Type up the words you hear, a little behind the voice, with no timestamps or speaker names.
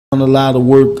A lot of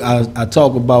work. I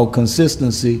talk about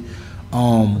consistency.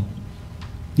 When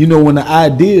the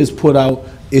idea is put out,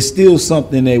 it's still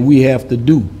something that we have to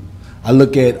do. I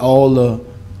look at all the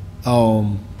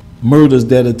murders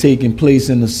that are taking place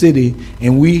in the city,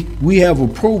 and we have a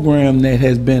program that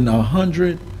has been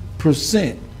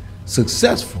 100%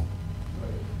 successful.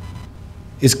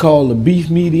 It's called the Beef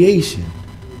Mediation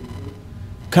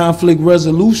Conflict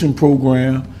Resolution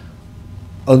Program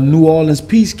of New Orleans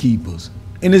Peacekeepers,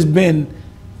 and it's been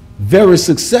very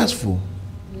successful.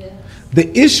 Yes.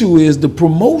 The issue is the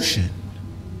promotion.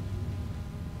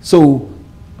 So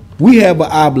we have an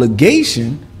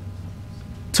obligation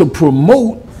to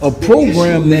promote a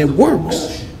program that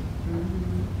works.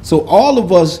 So all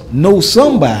of us know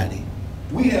somebody.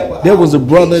 There was a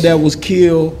brother that was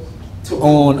killed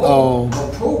on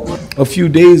a few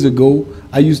days ago.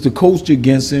 I used to coach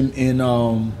against him in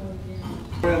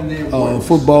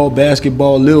football,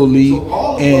 basketball, Little League,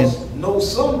 and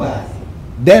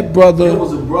that brother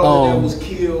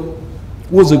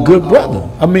was a good brother.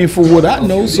 I mean, for what I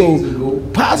know, so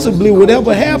possibly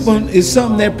whatever happened is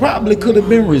something that probably could have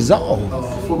been resolved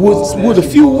with a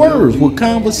few words, with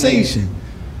conversation.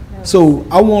 So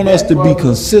I want us to be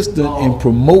consistent in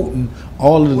promoting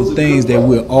all of the things that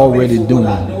we're already doing.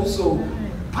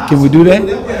 Can we do that?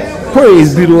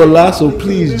 Praise be to Allah. So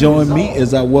please join me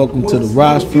as I welcome to the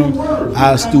rostrum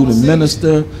our student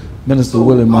minister, Minister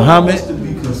Willie Muhammad.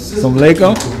 Assalamu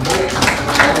alaikum.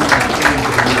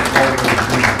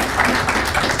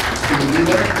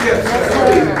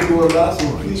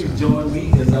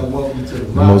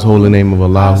 The most holy name of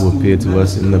Allah who appeared to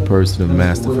us in the person of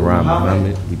Master Farah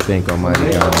Muhammad. We thank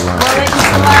Almighty God Allah for his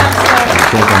son. We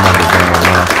thank Almighty God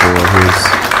Allah for his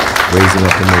raising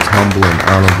up the most humble and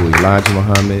honorable Elijah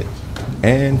Muhammad,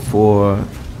 and for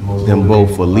them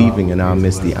both for leaving in our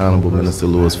midst the Honorable Minister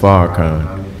Louis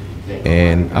Farrakhan.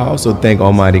 And I also thank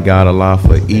Almighty God Allah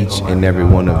for each and every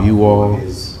one of you all.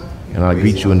 And I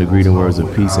greet you in the greeting words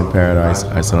of peace and paradise.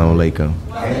 Assalamu alaikum.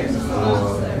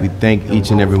 We thank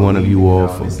each and every one of you all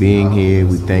for being here.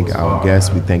 We thank our guests.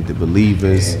 We thank the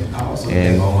believers.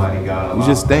 And we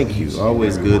just thank you.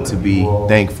 Always good to be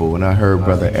thankful. And I heard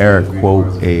Brother Eric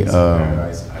quote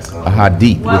a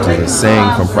hadith, which is a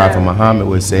saying from Prophet Muhammad,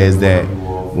 where it says that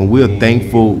when we're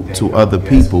thankful to other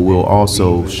people, we're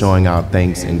also showing our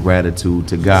thanks and gratitude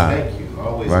to God,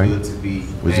 right?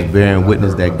 Which is bearing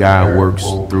witness that God works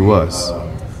through us.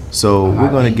 So we're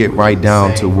going to get right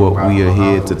down to what we are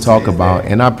here to talk about.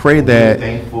 And I pray that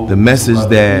the message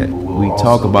that we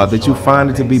talk about, that you find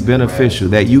it to be beneficial,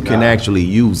 that you can actually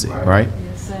use it, right?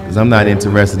 Because I'm not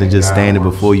interested in just standing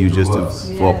before you just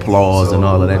for applause and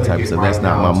all of that type of stuff. That's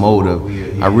not my motive.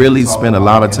 I really spend a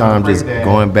lot of time just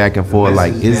going back and forth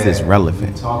like, is this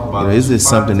relevant? Is this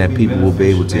something that people will be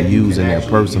able to use in their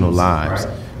personal lives?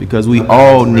 Because we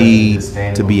all need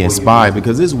to be inspired,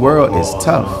 because this world is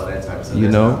tough.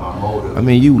 I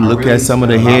mean, you look at some of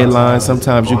the headlines,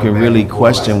 sometimes you can really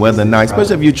question whether or not,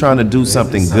 especially if you're trying to do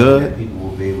something good,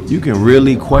 you can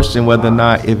really question whether or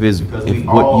not if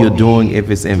what you're doing, if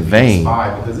it's in vain.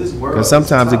 Because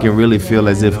sometimes it can really feel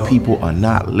as if people are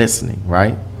not listening,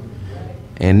 right?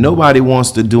 And nobody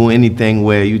wants to do anything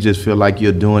where you just feel like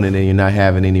you're doing it and you're not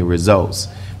having any results.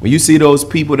 When you see those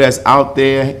people that's out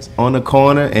there on the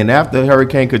corner, and after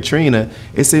Hurricane Katrina,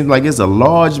 it seems like it's a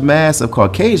large mass of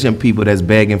Caucasian people that's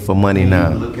begging for money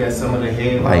now. Like,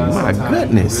 my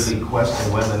goodness.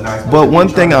 But one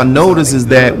thing I notice is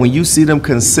that when you see them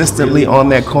consistently on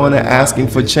that corner asking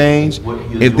for change,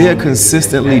 if they're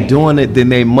consistently doing it, then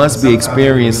they must be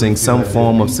experiencing some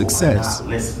form of success.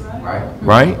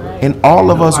 Right? And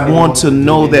all of us want to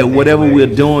know that whatever we're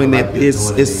doing, that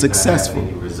is successful.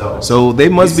 So they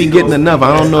must be getting enough.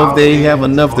 I don't know if they have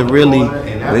enough to really,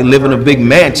 they live in a big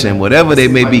mansion. Whatever they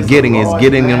may be getting is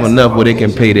getting them enough where they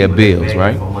can pay their bills,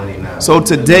 right? So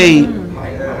today,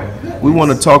 we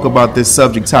want to talk about this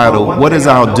subject title, what is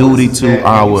our duty to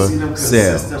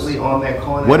ourselves?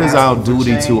 What is our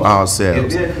duty to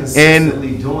ourselves?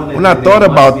 And when I thought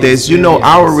about this,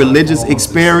 our religious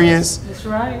experience,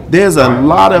 there's a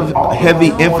lot of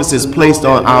heavy emphasis placed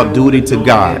on our duty to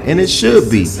God, and it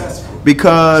should be,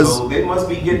 because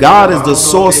God is the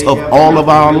source of all of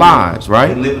our lives,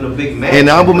 right? And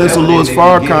Honorable Minister Louis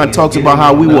Farrakhan talks about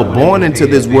how we were born into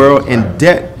this world in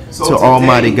debt to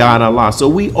Almighty God Allah. So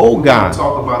we owe God.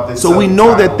 So we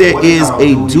know that there is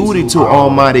a duty to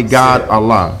Almighty God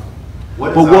Allah.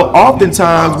 But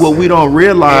oftentimes what we don't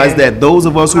realize, that those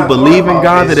of us who believe in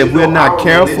God, that if we're not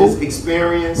careful,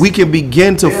 we can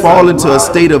begin to fall into a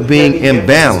state of being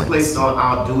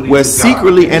imbalanced, where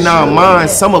secretly in our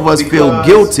minds some of us feel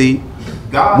guilty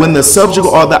when the subject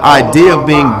or the idea of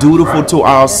being dutiful to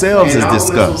ourselves is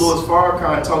discussed.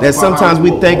 That sometimes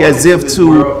we think as if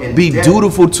to be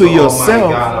dutiful to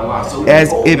yourself,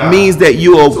 as it means that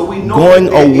you are going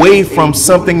away from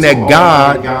something that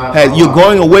God has. You're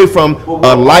going away from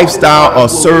a lifestyle of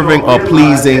serving or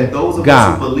pleasing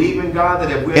God.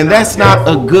 And that's not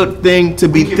a good thing to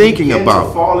be thinking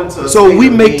about. So we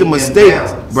make the mistake,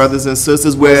 brothers and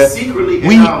sisters, where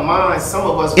we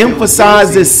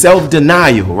emphasize this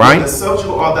self-denial, right?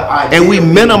 And we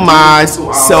minimize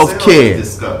self-care.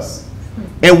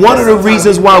 And one of the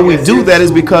reasons why we do that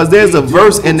is because there's a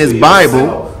verse in this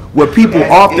Bible where people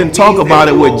often talk about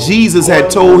it, where Jesus had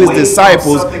told his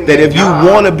disciples that if you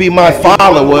want to be my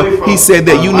follower, he said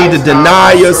that you need to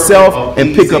deny yourself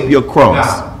and pick up your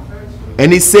cross.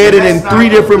 And he said it in 3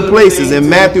 different places. In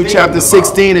Matthew chapter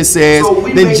 16 it says,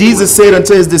 then Jesus said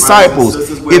unto his disciples,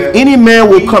 if any man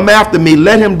will come after me,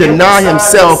 let him deny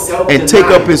himself and take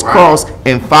up his cross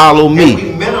and follow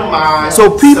me.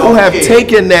 So people have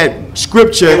taken that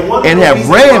scripture and have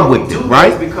ran with it,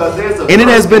 right? And it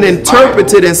has been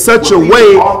interpreted in such a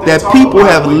way that people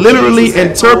have literally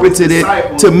interpreted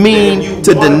it to mean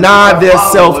to deny their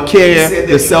self-care,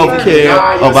 the self-care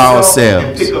of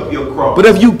ourselves. But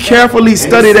if you carefully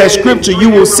study that scripture, you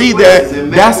will see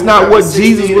that that's not what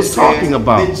Jesus was talking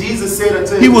about.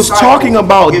 He was talking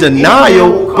about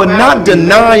denial, but not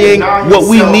denying what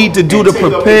we need to do to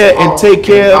prepare and take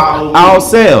care of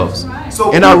ourselves.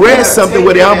 And I read something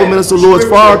where the Honorable Minister Louis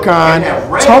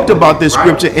Farrakhan talked about this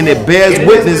scripture, and it bears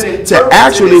witness to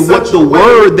actually what the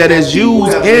word that is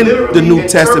used in the New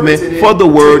Testament for the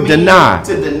word deny.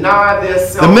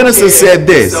 The minister said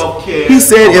this. He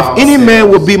said, if any man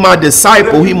will be my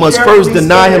disciple, he must first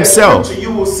deny himself.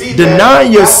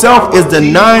 Denying yourself is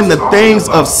denying the things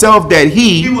of self that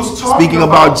he, speaking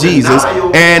about Jesus,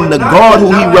 and the God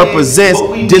who he represents,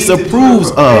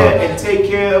 disapproves of.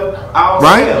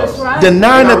 Right?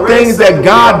 Denying the things that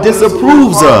God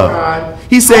disapproves of.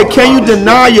 He said, can you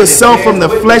deny yourself from the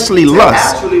fleshly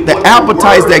lusts, the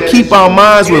appetites that keep our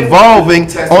minds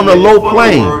revolving on a low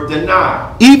plane?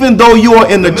 Even though you are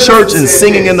in the church and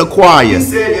singing in the choir,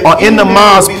 or in the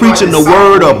mosque preaching the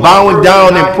word, or bowing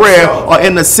down in prayer, or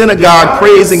in the synagogue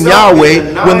praising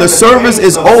Yahweh, when the service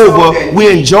is over, we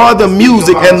enjoy the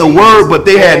music and the word, but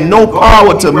they had no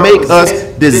power to make us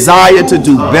desire to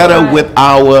do better with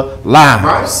our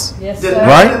lives.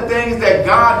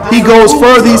 Right? He goes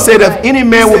further. He said, if any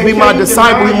man will be my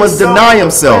disciple, he must deny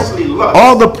himself.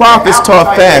 All the prophets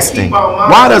taught fasting.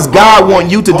 Why does God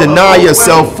want you to deny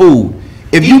yourself food?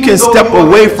 If you can step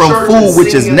away from food,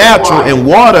 which is natural, and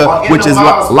water, which is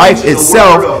life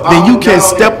itself, then you can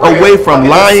step away from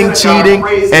lying, cheating,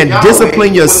 and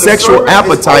discipline your sexual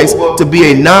appetites to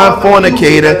be a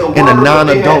non-fornicator and a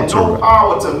non-adulterer.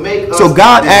 So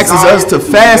God asks us to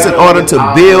fast in order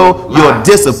to build your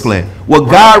discipline. What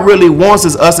God really wants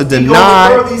is us to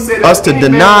deny is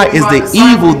the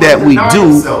evil that we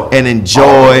do and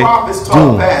enjoy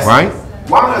doing, right?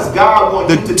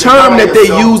 The term that they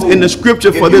use in the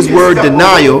scripture for this word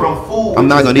denial, I'm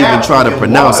not going to even try to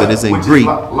pronounce it, it's in Greek,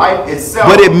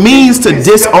 but it means to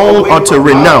disown or to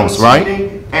renounce, right?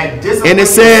 And it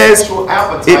says,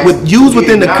 it was used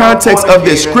within the context of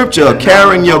this scripture,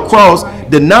 carrying your cross.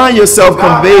 Deny yourself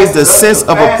conveys the sense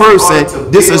of a person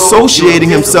disassociating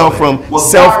himself from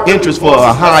self-interest for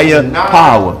a higher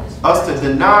power.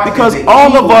 Because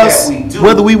all of us,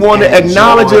 whether we want to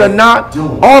acknowledge it or not,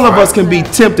 all of us can be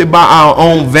tempted by our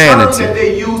own vanity.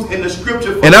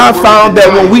 And I found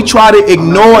that when we try to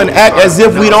ignore and act as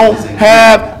if we don't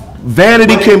have,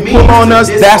 vanity can pull on us,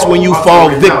 that's when you fall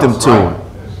victim to it.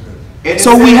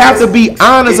 So we have to be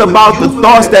honest about the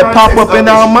thoughts that pop up in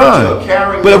our mind.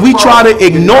 But if we try to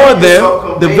ignore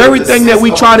them, the very thing that we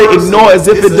try to ignore as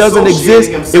if it doesn't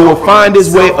exist, it will find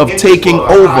its way of taking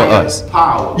over us.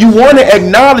 You want to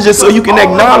acknowledge it so you can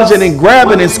acknowledge it and grab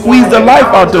it and squeeze the life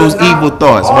out those evil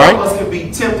thoughts, right?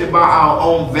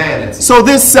 So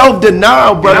this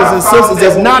self-denial, brothers and sisters,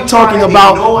 is not talking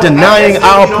about denying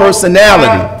our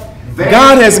personality.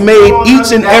 God has made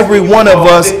each and every one of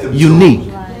us unique.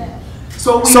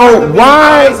 So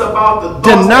why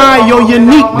deny your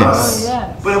uniqueness?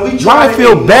 Why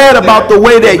feel bad about the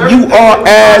way that you are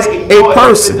as a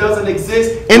person?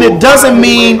 And it doesn't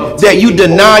mean that you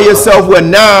deny yourself where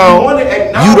now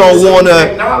you don't want to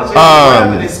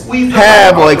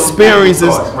have or experience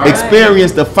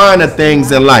the finer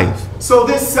things in life. Some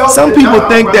people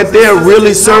think that they're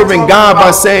really serving God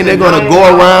by saying they're going to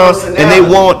go around and they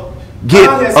won't get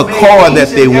a car that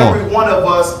they want,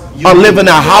 or live in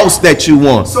a house that you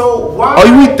want. Or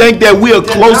you think that we are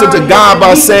closer to God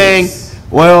by saying,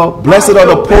 Well, blessed are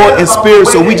the poor in spirit,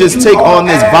 so we just take on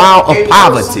this vow of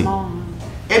poverty.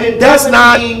 That's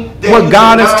not what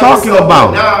God is talking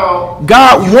about.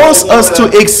 God wants us to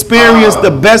experience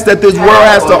the best that this world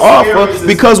has to offer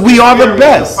because we are the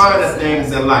best.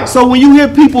 So when you hear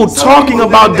people talking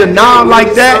about denial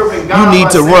like that, you need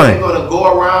to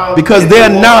run, because they're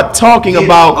not talking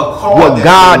about what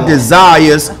God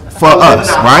desires for us,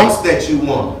 right?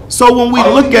 So when we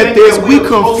look at this, we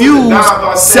confuse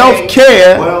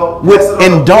self-care with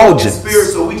indulgence.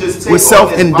 With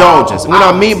self-indulgence. What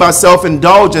I mean by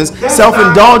self-indulgence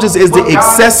is the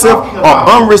excessive or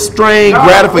unrestrained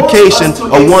gratification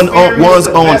of one's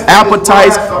own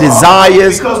appetites,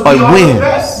 desires, or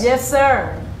whims. Yes,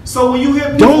 sir. So when you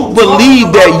hear don't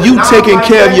believe that you taking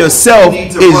care of yourself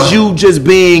is you just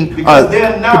being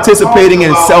participating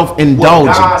in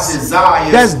self-indulgence.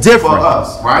 That's different.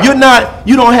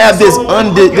 You don't have this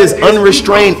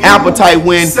unrestrained appetite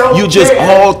when you just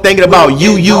all thinking about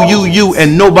you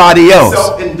and nobody else.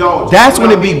 That's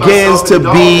when it begins to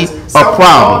be a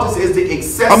problem.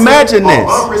 Imagine this.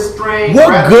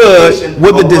 What good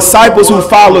would the disciples who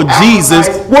followed Jesus,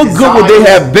 what good would they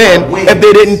have been if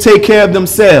they didn't take care of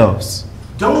themselves?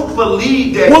 Don't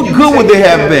believe that. What good would they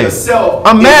have been?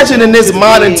 Imagine in this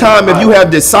modern time if you have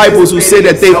disciples who say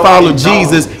that they follow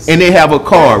Jesus and they have a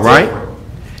car, right?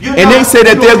 And they say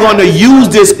that they're going to use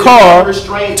this car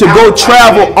to go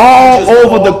travel all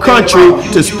over the country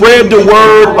to spread the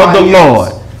word of the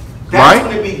Lord. Right?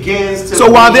 So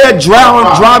while they're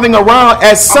driving around,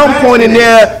 at some point in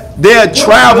their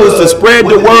travels to spread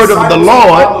the word of the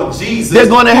Lord, they're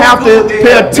going to have to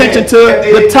pay attention to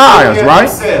the tires, right?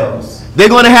 They're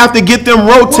going to have to get them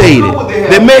rotated.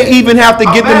 They may even have to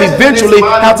get them eventually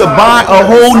have to buy a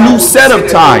whole new set of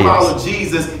tires.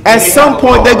 At some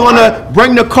point, they're going to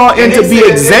bring the car in to be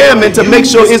examined to make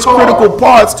sure its critical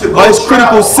parts or its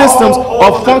critical systems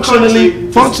are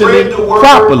functioning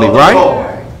properly, right?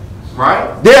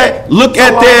 They'll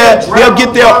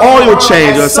get their oil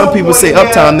change, or some people say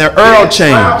uptime, their oil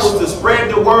change.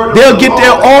 They'll get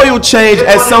their oil change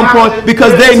at some point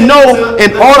because they know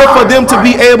in order for them to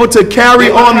be able to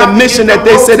carry on the mission that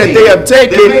they say that they have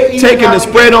taken to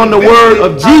spread on the word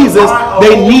of Jesus,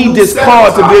 they need this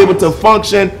car to be able to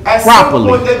function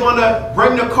properly.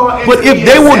 But if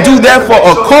they will do that for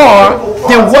a car,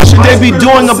 then what should they be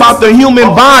doing about the human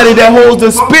body that holds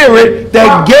the spirit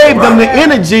that gave them the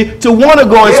energy to want to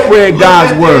go and spread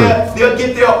God's word? They'll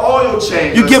get their oil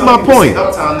change. You get my point.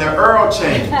 Their oil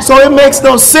change. So it makes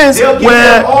no sense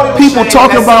when people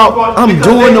talk about I'm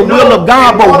doing the will of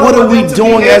God, but what are we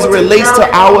doing as it relates to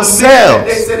ourselves?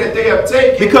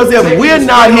 Because if we're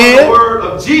not here,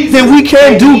 then we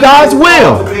can't do God's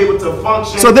will.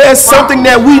 So there's something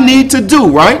that we need to do,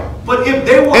 right?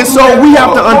 And so we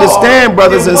have to understand,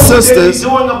 brothers and sisters,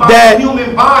 that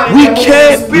we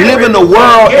can't live in the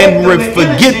world and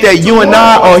forget that you and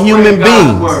I are human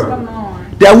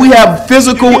beings, that we have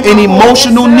physical and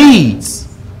emotional needs.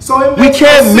 We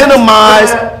can't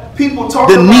minimize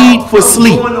the need for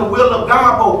sleep.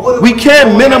 We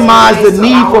can't minimize the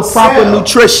need for proper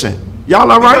nutrition.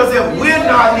 Y'all all right?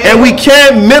 And we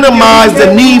can't minimize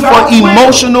the need for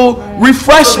emotional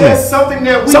refreshment.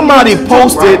 Somebody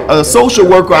posted, a social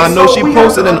worker I know, she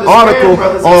posted an article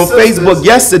on Facebook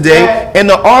yesterday, and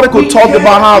the article talked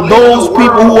about how those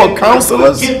people who are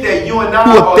counselors, who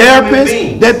are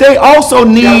therapists, that they also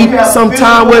need some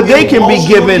time where they can be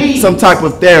given some type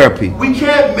of therapy.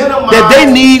 That they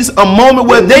need a moment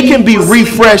where they can be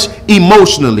refreshed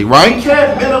emotionally, right?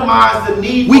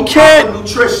 We can't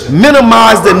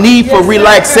minimize the need for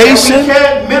relaxation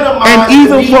and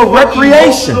even for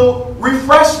recreation,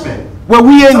 where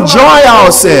we enjoy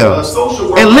ourselves.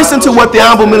 And listen to what the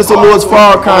Honorable Minister Louis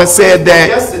Farrakhan said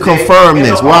that confirmed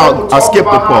this. Well, I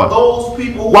skipped the part.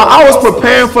 While I was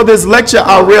preparing for this lecture,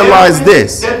 I realized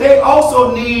this, that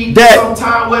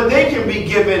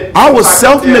our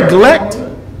self-neglect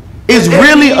is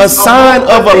really a sign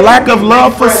of a lack of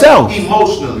love for self.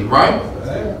 Emotionally, right?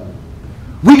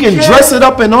 We can dress it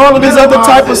up in all of this other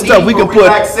type of stuff. We can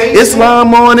put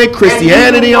Islam on it,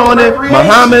 Christianity on it,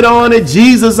 Muhammad on it,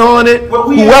 Jesus on it,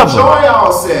 whoever.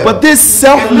 But this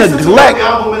self-neglect,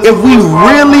 if we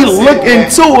really look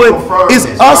into it, is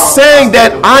us saying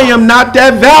that I am not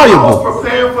that valuable.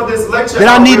 That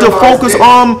I need to focus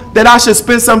on, that I should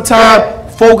spend some time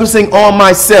focusing on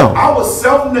myself.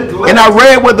 And I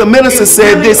read what the minister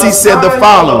said this. He said the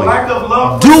following: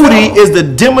 duty is the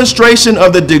demonstration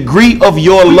of the degree of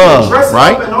your love,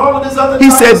 right? He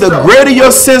said, the greater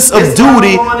your sense of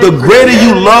duty, the greater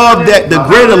you love that, the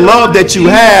greater love that you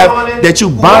have, that you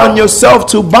bind yourself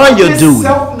to by your duty.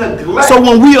 So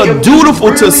when we are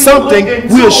dutiful to something,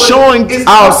 we are showing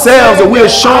ourselves, or we are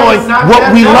showing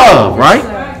what we love,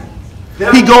 right?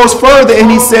 He goes further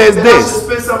and he says this: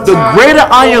 the greater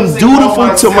I am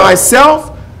dutiful to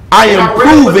myself, I am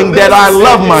proving that I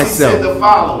love myself.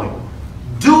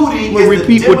 I'm going to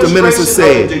repeat what the minister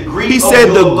said. He said,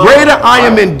 the greater I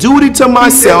am in duty to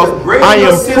myself, I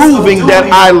am proving that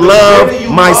I love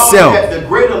myself.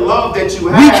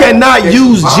 We cannot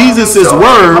use Jesus'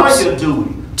 words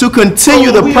to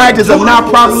continue the practice of not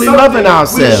properly loving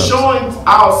ourselves.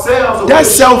 That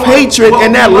self-hatred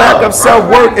and that lack of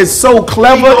self-worth is so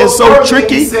clever and so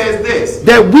tricky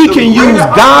that we can use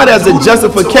God as a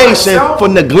justification for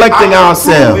neglecting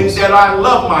ourselves.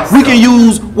 We can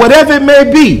use whatever it may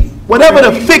be, whatever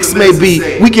the fix may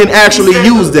be, we can actually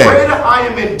use that.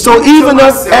 So even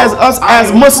us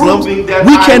as Muslims,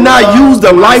 we cannot use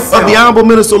the life of the Honorable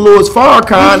Minister Louis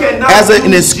Farrakhan as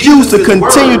an excuse to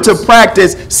continue to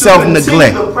practice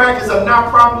self-neglect.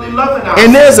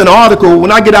 And there's an article,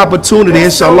 when I get opportunity,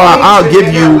 inshallah, I'll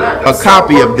give you a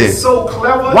copy of this.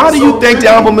 Why do you think the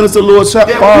Honorable Minister Louis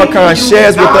Farrakhan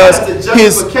shares with us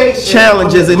his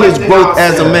challenges and his growth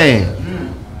as a man?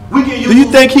 Do you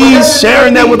think he's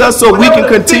sharing that with us so we can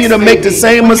continue to make the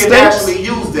same mistakes?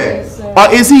 Or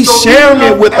is he sharing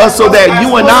it with us so that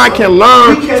you and I can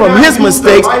learn from his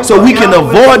mistakes so we can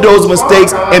avoid those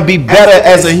mistakes and be better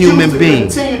as a human being?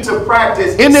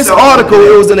 In this article,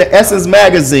 it was in the Essence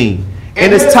magazine,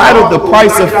 and it's titled The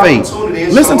Price of Faith.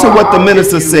 Listen to what the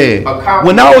minister said.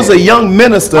 When I was a young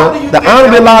minister, the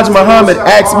Honorable Elijah Muhammad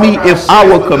asked me if I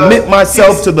would commit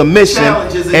myself to the mission,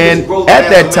 and at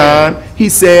that time, he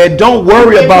said, don't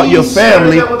worry about your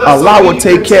family, Allah will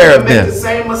take care of them.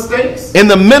 And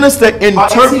the minister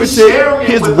interpreted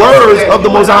his words of the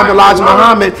Most Honorable Elijah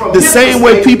Muhammad the same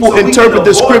way people interpret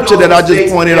the scripture that I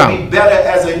just pointed out.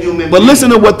 But listen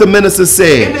to what the minister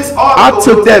said. I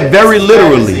took that very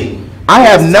literally. I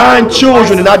have 9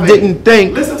 children, and I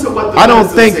don't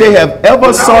think they have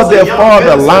ever saw their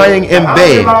father lying in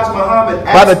bed.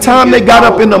 By the time they got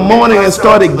up in the morning and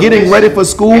started getting ready for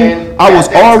school, I was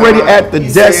already at the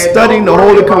desk studying the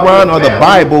Holy Quran or the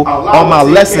Bible on my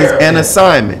lessons and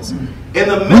assignments. We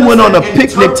went on a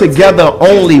picnic together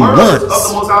only once.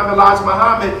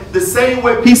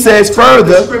 He says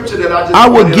further, I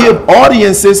would give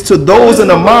audiences to those in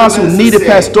the mosque who needed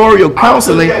pastoral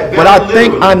counseling, but I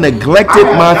think I neglected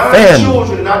my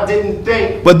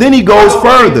family. But then he goes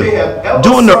further.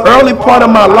 During the early part of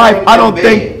my life, I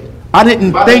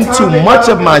didn't think too much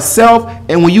of myself,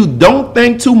 and when you don't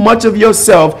think too much of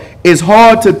yourself, it's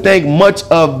hard to think much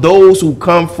of those who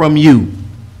come from you.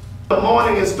 Do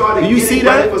you see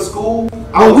that?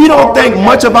 When we don't think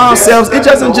much of ourselves, it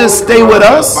doesn't just stay with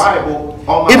us.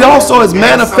 It also is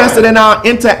manifested in our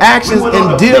interactions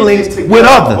and dealings with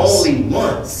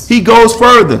others. He goes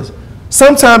further.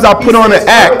 Sometimes I put on an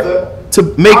act to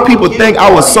make people think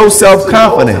I was so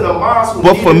self-confident.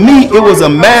 But for me, it was a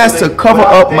mask to cover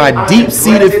up my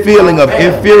deep-seated feeling of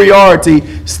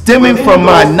inferiority stemming from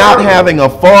my not having a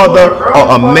father or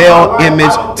a male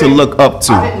image to look up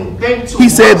to. He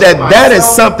said that is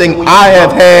something I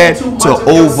have had to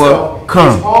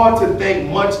overcome.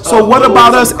 So what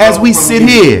about us as we sit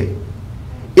here?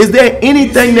 Is there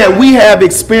anything that we have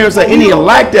experienced or any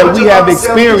lack that we have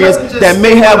experienced that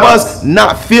may have us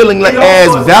not feeling like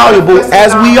as valuable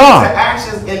as we are?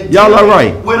 Y'all all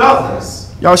right?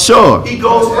 Y'all sure? He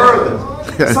goes further.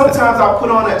 Sometimes I put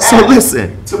on an act. So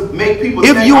listen, to make people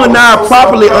if you and I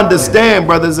properly understand,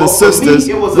 brothers and sisters,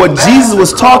 what Jesus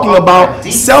was talking about,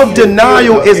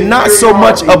 self-denial is not so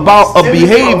much about a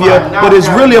behavior, but it's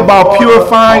really about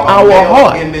purifying our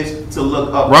heart.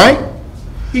 Right?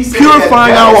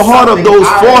 Purifying our heart of those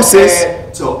forces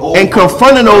and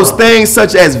confronting those things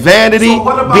such as vanity,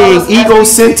 being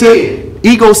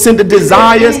egocentric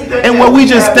desires, and what we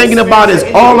just thinking about is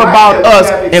all about us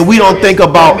and we don't think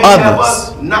about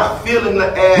others.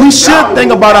 We should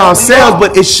think about ourselves,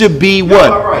 but it should be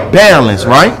what? Balance,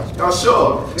 right?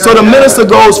 So the minister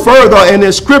goes further in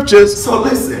the scriptures.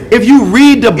 If you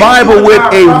read the Bible with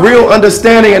a real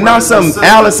understanding and not some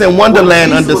Alice in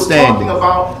Wonderland understanding,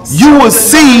 you will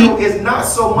see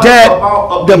that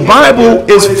the Bible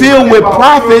is filled with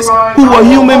prophets who were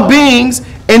human beings.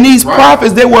 And these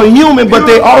prophets, they were human, but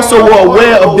they also were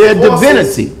aware of their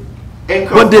divinity.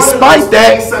 But despite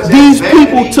that, these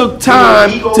people took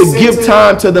time to give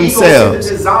time to themselves.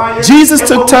 Jesus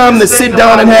took time to sit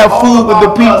down and have food with the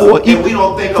people, or eat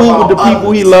food with the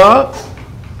people he loved.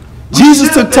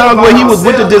 Jesus took times where he was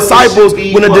with the disciples.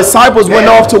 When the disciples went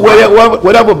off to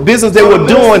whatever business they were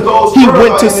doing, he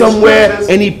went to somewhere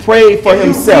and he prayed for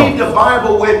himself.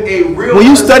 When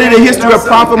you study the history of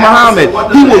Prophet Muhammad,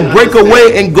 he would break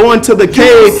away and go into the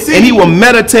cave and he would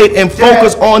meditate and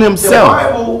focus on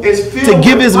himself to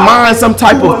give his mind some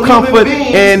type of comfort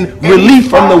and relief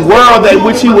from the world that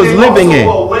which he was living in.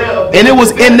 And it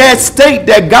was in that state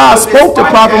that God spoke to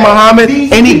Prophet Muhammad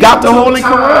and he got the Holy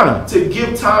Quran. To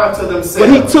give time to themselves. But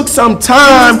he took some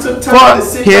time for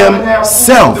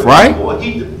himself, right?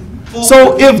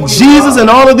 So if Jesus and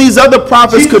all of these other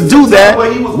prophets could do that,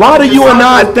 why do you and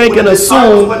I think and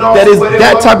assume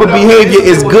that type of behavior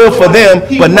is good for them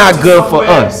but not good for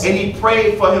us?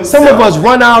 Some of us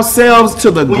run ourselves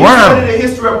to the ground,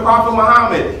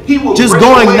 just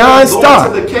going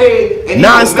non-stop.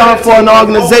 Non-stop for an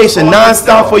organization,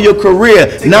 non-stop for your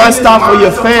career, non-stop for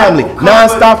your family,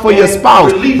 non-stop for your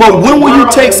spouse. But when will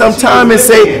you take some time and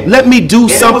say, let me do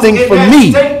something for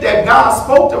me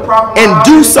and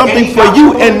do something for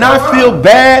you and not feel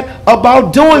bad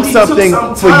about doing something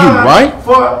for you, right?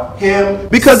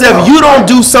 Because if you don't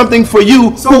do something for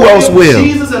you, who else will?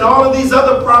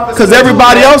 Because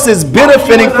everybody else is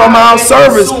benefiting from our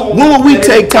service. When will we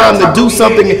take time to do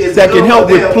something that can help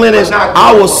replenish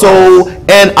our soul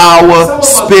and our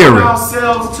spirit?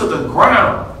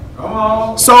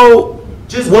 So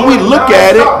when we look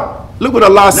at it, look what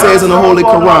Allah says in the Holy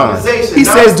Quran. He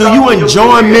says, do you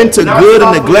enjoin men to good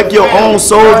and neglect your own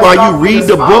souls while you read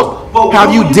the book?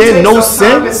 Have you done no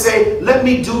sin?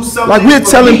 Like we're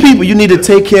telling people, you need to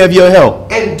take care of your health.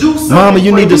 Mama,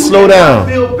 you need to slow down.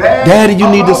 Daddy, you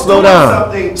need to slow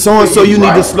down. So-and-so, you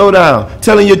need to slow down.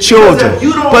 Telling your children.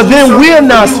 But then we're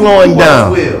not slowing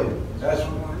down.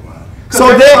 So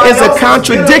there is a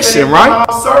contradiction, right?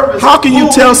 How can you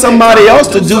tell somebody else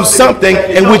to do something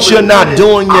in which you're not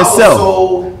doing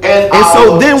yourself? And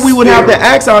so then we would have to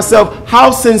ask ourselves,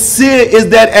 how sincere is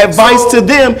that advice to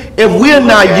them if we're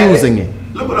not using it?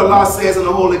 Look what Allah says in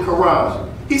the Holy Quran.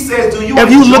 He says, do you if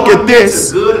you look at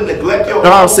this,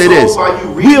 I'll say this,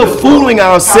 we are fooling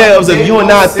ourselves if you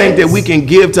and I think that we can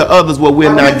give to others what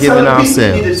we're not giving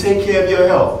ourselves. You need to take care of your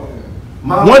health.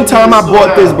 One time I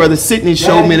bought this, Brother Sidney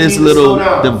showed me this little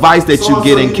device that you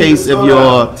get in case of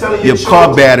your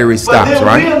car battery stops,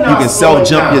 right? You can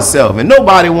self-jump yourself. And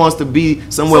nobody wants to be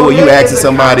somewhere where you asking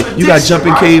somebody, you got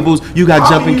jumping cables, you got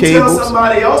jumping cables.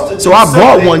 So I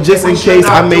bought one just in case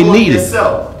I may need it.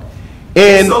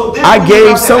 And I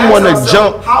gave someone a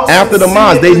jump after the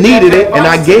mosque. They needed it and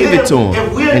I gave it to them.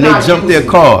 And they jumped their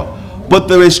car. But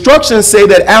the instructions say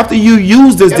that after you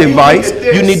use this device,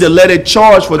 you need to let it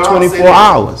charge for 24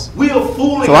 hours.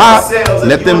 So I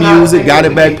let them use it, got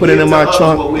it back, put it in my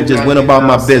trunk, and just went about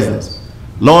my business.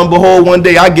 Lo and behold, one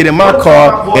day I get in my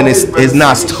car and it's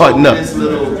not starting up.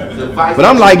 But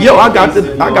I'm like, yo, I got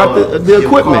the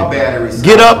equipment.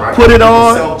 Get up, put it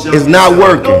on, it's not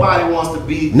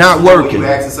working. Not working.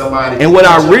 And when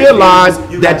I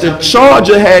realized that the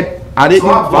charger I didn't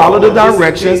follow the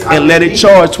directions and let it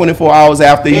charge 24 hours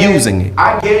after using it.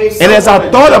 And as I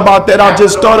thought about that, I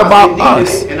just thought about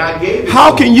us.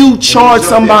 How can you charge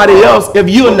somebody else if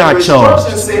you're not charged?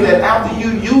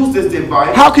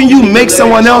 How can you make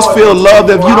someone else feel loved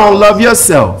if you don't love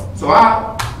yourself?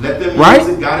 Right?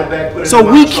 So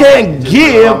we can't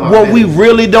give what we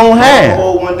really don't have.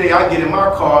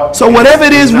 So whatever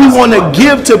it is we want to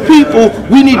give to people,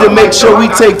 we need to make sure we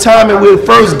take time and we're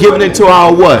first giving it to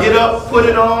our what?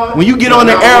 When you get on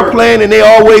the airplane, and they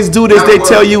always do this, they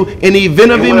tell you in the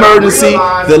event of emergency,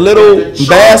 the little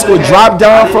mask will drop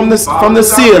down from the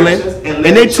ceiling,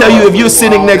 and they tell you if you're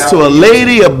sitting next to a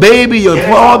lady, a baby, your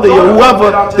father, your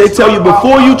whoever, they tell you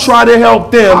before you try to help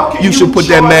them, you should put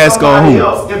that mask on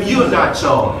who? If you're not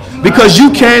charged. Because you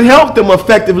can't help them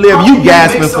effectively if you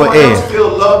gasping for air.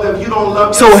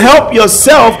 So help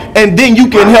yourself and then you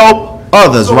can help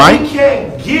others, right?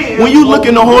 When you look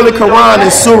in the Holy Quran in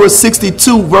Surah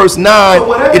 62 verse 9,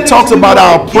 it talks about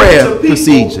our prayer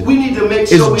procedure.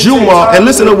 It's Jummah, and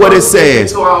listen to what it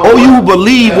says. Oh, you who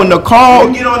believe, when the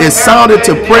call is sounded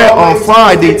to prayer on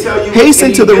Friday,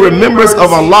 hasten to the remembrance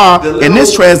of Allah. And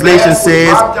this translation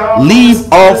says, leave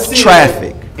off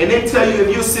traffic. In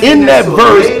that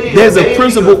verse, there's a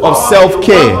principle of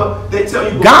self-care.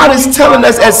 God is telling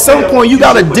us at some point you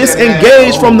got to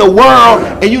disengage from the world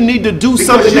and you need to do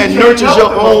something that nurtures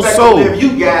your own soul.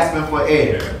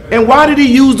 And why did he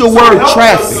use the word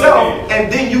traffic?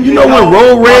 You know when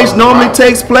road rage normally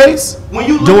takes place?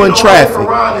 During traffic.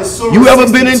 You ever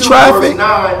been in traffic?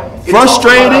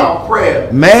 Frustrated?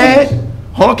 Mad?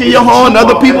 honking your horn,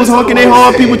 other people's honking their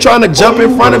horn, people trying to jump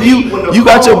in front of you. You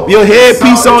got your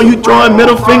headpiece on, you throwing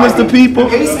middle fingers to people.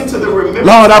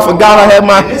 Lord, I forgot I had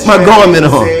my garment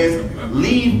on.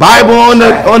 Bible on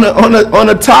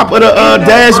the top of the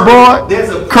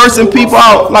dashboard, cursing people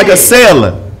out like a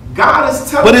sailor.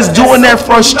 But it's doing that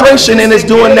frustration and it's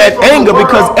doing that anger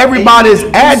because everybody is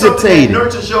agitated.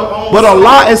 But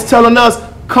Allah is telling us,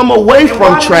 come away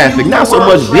from traffic. Not so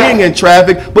much being in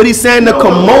traffic, but he's saying the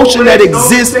commotion that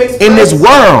exists in this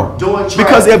world.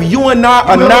 Because if you and I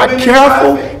are not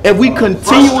careful, if we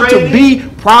continue to be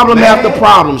problem after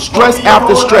problem, stress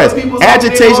after stress,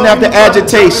 agitation after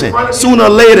agitation, sooner or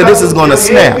later this is going to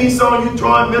snap.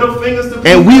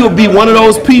 And we will be one of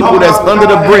those people that's under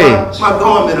the bridge.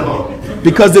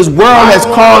 Because this world has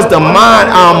caused our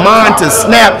mind to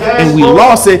snap, and we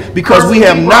lost it because we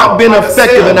have not been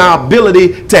effective in our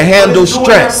ability to handle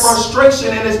stress.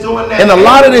 And a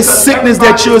lot of this sickness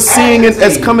that you're seeing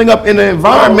that's coming up in the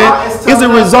environment is a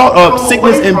result of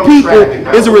sickness in people,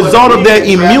 is a result of their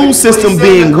immune system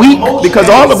being weak, because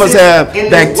all of us have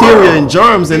bacteria and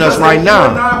germs in us right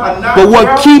now. But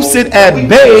what keeps it at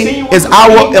bay is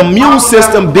our immune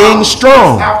system being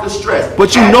strong.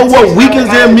 But you know what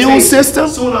weakens the immune system?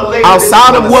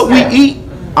 Outside of what we eat,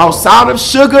 outside of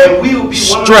sugar,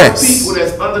 stress,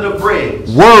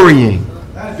 worrying.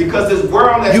 Because this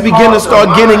world you begin to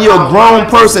start getting, you're a grown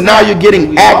person, now you're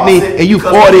getting acne and you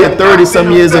 40 or 30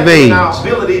 some years of age.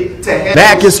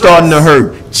 Back is starting to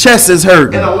hurt, chest is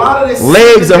hurting,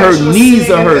 legs are hurting, knees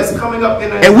are hurting.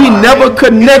 And we never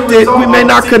connected, we may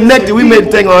not connect it, we may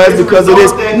think, oh, that's because of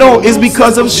this. No, it's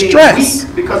because of stress.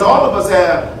 Because all of us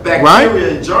have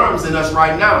bacteria and germs in us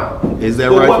right now. Is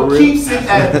that right? But what keeps it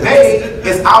at bay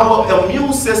is our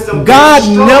immune system. God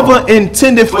never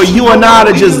intended for you and I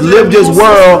to just live this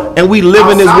world, and we live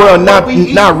in this world not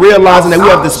realizing that we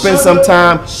have to spend some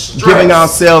time giving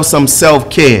ourselves some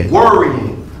self-care.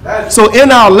 Worrying. So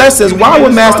in our lessons, why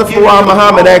would Master Fard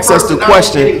Muhammad ask us the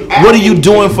question, what are you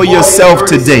doing for yourself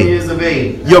today?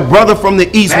 Your brother from the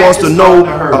East wants to know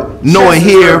and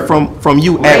hear from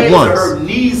you at once.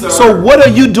 So what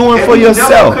are you doing for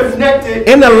yourself?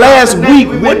 In the last week,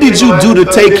 what did you do to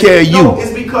take care of you?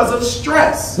 It's because of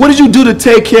stress. What did you do to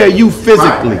take care of you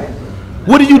physically?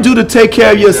 What did you do to take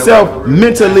care of yourself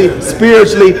mentally,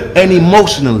 spiritually, and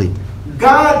emotionally?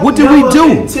 God, what did we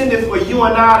do?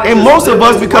 And most of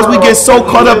us, because we get so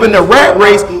caught up in the rat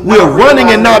race, we're running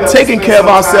and not taking care of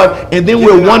ourselves, and then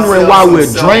we're wondering why we're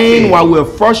drained, why we're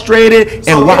frustrated,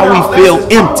 and why we feel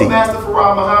empty.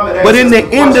 But in the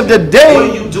end of the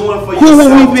day, who will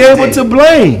we be able to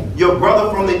blame? Your brother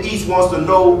from the East wants to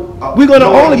know. We're going to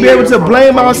only be able to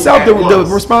blame ourselves. The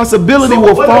responsibility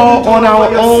will fall on our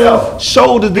own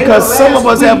shoulders, because some of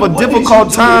us have a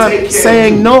difficult time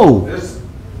saying no.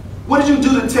 What did you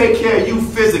do to take care of you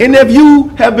physically? And if you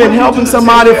have been helping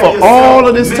somebody for all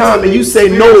of this time and you say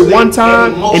no one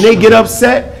time and they get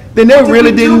upset, then they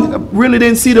really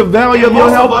didn't see the value of your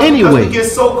help anyway. We get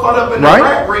so caught up in the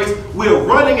rat race, we're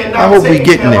running and not taking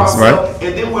care of ourselves,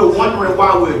 and then we're wondering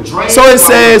why we're drained. So it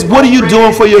says, what are you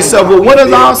doing for yourself? Well, what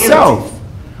is ourself?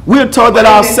 We're taught that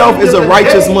ourself is a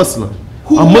righteous Muslim.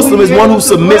 A Muslim is one who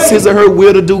submits his or her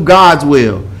will to do God's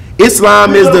will.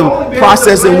 Islam is the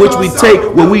process in which we take,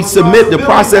 when we submit, the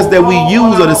process that we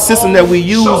use, or the system that we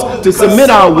use to submit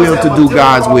our will to do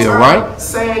God's will, right?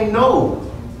 Saying no.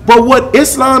 But what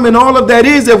Islam and all of that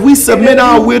is, if we submit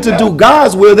our will to do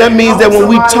God's will, that means that when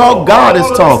we talk, God is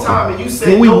talking.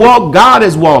 When we walk, God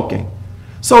is walking.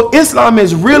 So Islam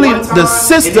is really the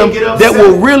system that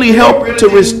will really help to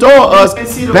restore us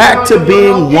back to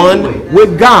being one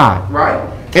with God. Right?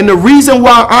 And the reason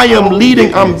why I am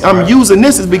leading, I'm using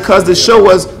this is because to show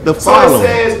us the following. So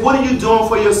it says, what are you doing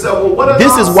for yourself? Well,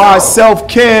 this is why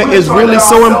self-care is really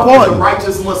so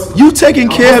important. You taking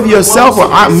care of yourself,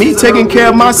 or me taking care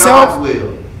of myself,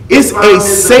 it's a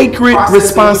sacred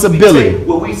responsibility.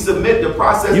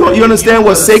 You understand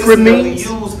what sacred means?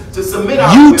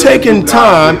 You taking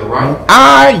time,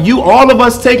 all of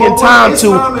us taking time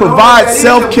to provide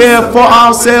self-care for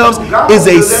ourselves is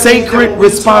a sacred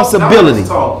responsibility.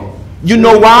 You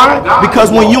know why?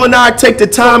 Because when you and I take the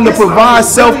time to provide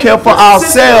self-care for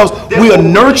ourselves, we are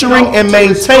nurturing and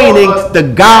maintaining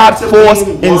the God force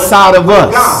inside of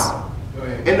us.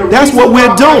 That's what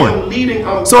we're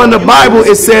doing. So in the Bible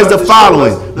it says the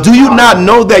following: do you not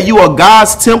know that you are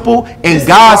God's temple and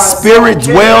God's spirit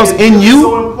dwells in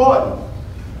you?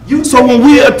 So when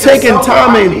we are taking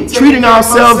time and treating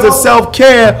ourselves as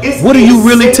self-care, what are you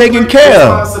really taking care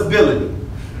of?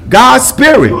 God's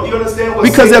spirit. You understand what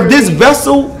Because if sacred this means?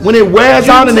 vessel, when it wears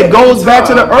out and it goes back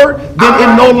to the earth, then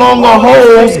it no longer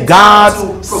holds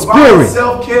God's spirit.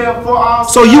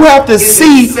 So you have to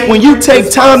see, when you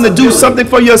take time to do something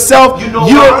for yourself,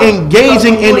 you're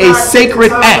engaging in a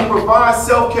sacred act.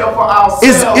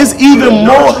 It's even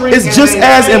more, it's just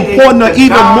as important or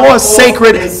even more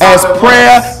sacred as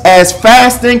prayer, as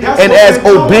fasting, and as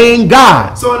obeying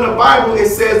God. So in the Bible it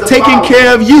says Taking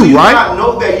care of you, right? Do you not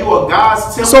know that you are God's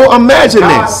temple? So imagine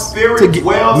God's this, spirit to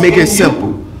dwells make in it you?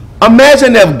 simple.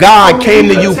 Imagine if God So came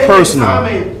we to you are taking personally, time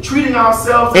and treating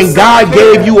ourselves and as God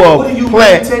self-care. gave you What are a you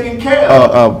plant, really taking care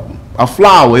of? a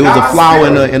flower. It was a God's flower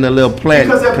spirit. in a little plant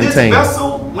Because if this container.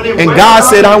 vessel, when it And rains God out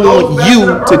said, and I goes want back you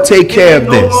the to earth, take care it of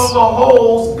no this. longer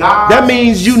holds God's That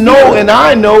means you spirit. know and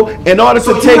I know, in order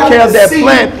So to you take have care of that see,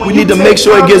 plant, when we you need to take make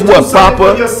sure time it gets to do what? something for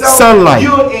Proper yourself, sunlight.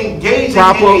 You're engaging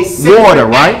Proper in a sacred water,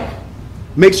 act. right?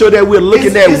 Make sure that we're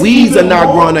looking It's at weeds are even not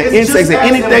more- growing, or it's insects, just and as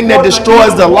anything that important, destroys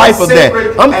even the more life of that.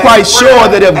 sacred I'm as quite sure prayer,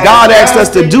 that if as God asks us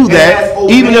to fasting, do and that,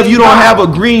 as even if you don't obeying have a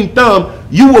God. green thumb,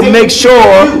 you will Taking make care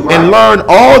of sure you, right? and learn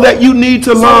all that you need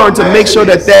to So learn to make sure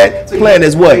that imagine that this. plant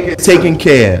is Make what? it Taken simple.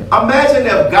 care of. Imagine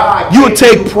if God You will gave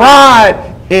take you- pride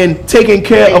in taking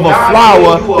care of a God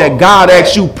flower gave you a that God plant,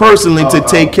 asked you personally to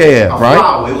take care a of, right?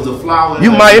 flower. It was a flower.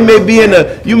 You might, it may be in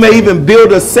a, you may even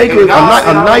build a sacred,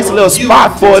 a nice little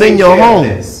spot for it in your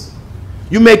home.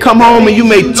 You may come home and you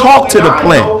may talk to the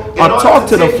plant or talk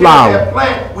to the flower.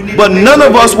 But none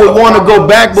of us would want to go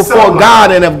back before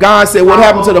God, and if God said, what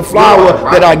happened to the flower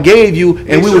that I gave you?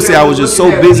 And we would say, I was just so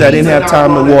busy, I didn't have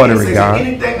time to water it, God.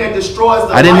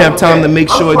 I didn't have time to make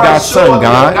sure it got sun,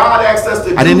 God.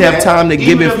 I didn't have time to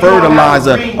give it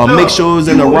fertilizer or make sure it was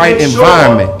in the right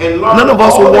environment. None of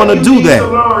us would want to do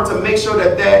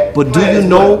that. But do you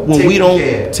know, when we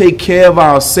don't take care of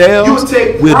ourselves,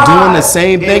 we're doing the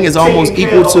same thing. It's almost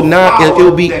equal to not, it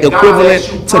will be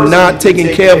equivalent to not taking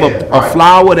care of a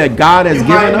flower that God has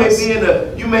given us.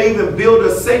 You may even build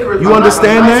a sacred, You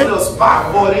understand nice that? little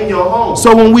spot for it in your home.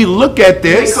 So when we look at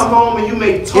You may this, come home and you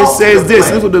may it talk to says the this.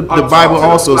 plant This is what the or talk Bible to the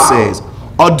also flower. says.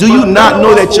 Or do you not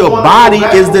know that your body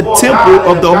is the temple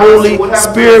of the Holy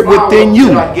Spirit within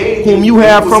you, whom you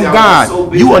have from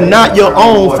God? You are not your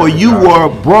own, for you were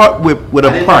bought with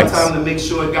a price.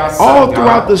 All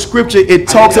throughout the scripture, it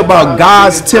talks about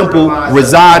God's temple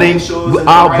residing,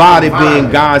 our body being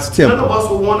God's None of temple,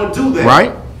 us would want to do that.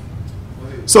 right?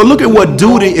 So look at what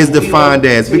duty is defined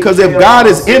as. Because if God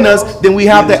is in us, then we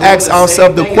have to ask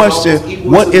ourselves the question,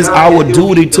 what is our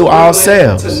duty to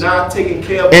ourselves?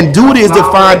 And duty is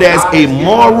defined as a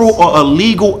moral or a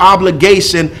legal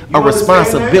obligation, a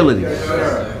responsibility,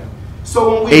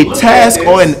 a task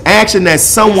or an action that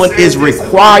someone is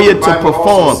required to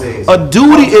perform. A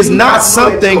duty is not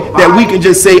something that we can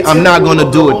just say, I'm not going to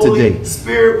do it today.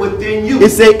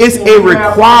 It's a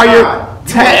required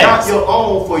task.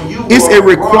 It's a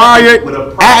required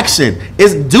action.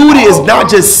 Its duty is not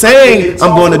just saying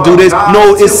I'm going to do this.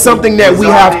 No, it's something that we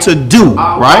have to do,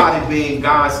 right?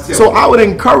 So I would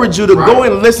encourage you to go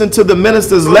and listen to the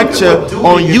minister's lecture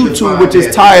on YouTube, which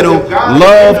is titled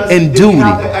Love and Duty.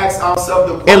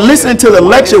 And listen to the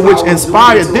lecture which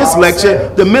inspired this lecture.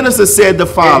 The minister said the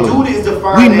following: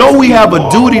 we know we have a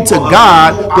duty to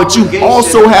God, but you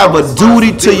also have a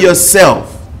duty to yourself.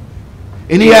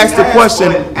 And he asked the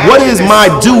question, what is my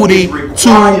duty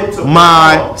to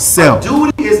myself?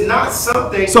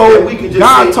 So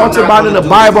God talks about in the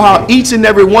Bible how each and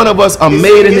every one of us are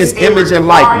made in his image and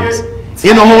likeness.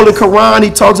 In the Holy Quran, he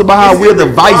talks about how we're the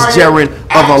vicegerent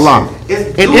of Allah.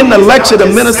 And in the lecture, the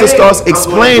minister starts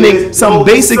explaining some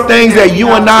basic things that you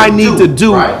and I need to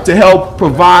do to help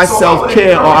provide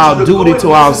self-care or our duty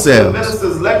to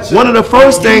ourselves. One of the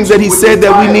first things that he said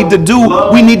that we need to do,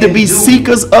 we need to be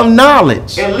seekers of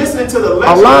knowledge.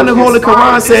 Allah in the Holy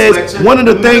Quran says one of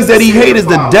the things that he hates is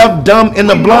the deaf, dumb, and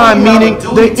the blind, meaning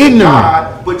the ignorant.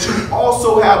 But you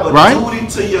also have a duty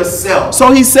to yourself.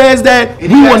 So he says that we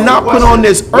were not put on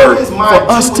this earth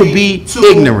for us to be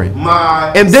ignorant.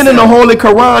 And then in the Holy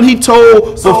Quran, he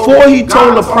told, before he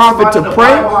told the prophet to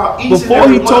pray, before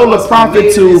he told the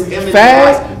prophet to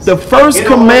fast, the first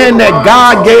command that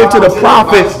God gave to the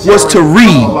prophet was to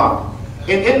read.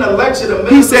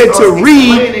 He said to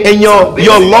read, and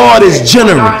your Lord is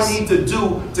generous.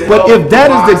 But if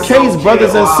that is the case,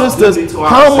 brothers and sisters,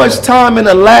 how much time in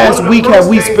the last week have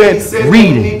we spent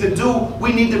reading?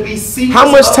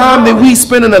 How much time did we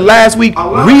spend in the last week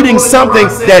reading something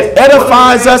that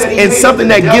edifies us and something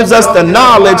that gives us the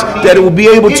knowledge that it will be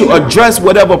able to address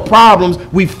whatever problems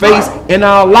we face in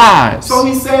our lives? So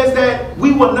he says that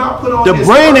we will not put on the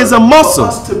brain is a muscle,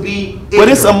 but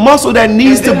it's a muscle that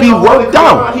needs to be worked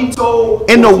out.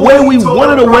 And the way one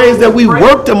of the ways that we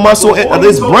work the muscle of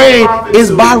this brain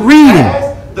is by reading.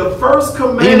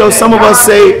 You know, some of us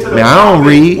say, man, I don't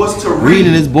read.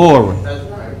 Reading is boring.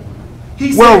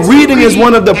 Well, reading is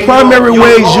one of the primary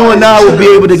ways you and I will be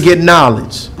able to get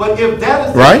knowledge. But if that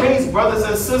is the case, brothers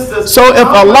and sisters, so if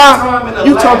Allah,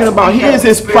 you talking about, he is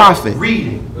his prophet.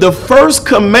 The first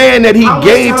command that he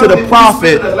gave to the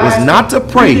prophet was not to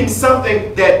pray,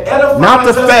 not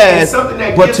to fast,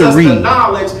 but to read.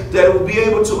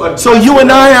 So you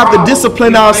and I have to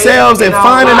discipline ourselves and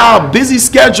find in our busy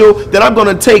schedule that I'm going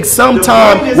to take some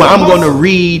time where I'm going to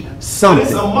read something.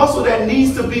 It's a muscle that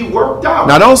needs to be worked out.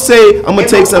 Now don't say I'm going to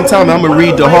take some time and I'm going to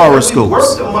read the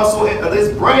horoscopes.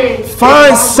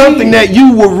 Find something that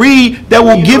you will read that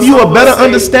will give you a better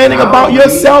understanding about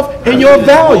yourself and your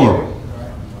value.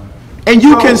 And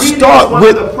you can start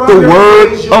with the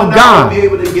Word of God.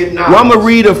 Well, I'm going to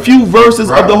read a few verses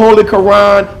of the Holy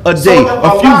Quran a day,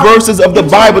 a few verses of the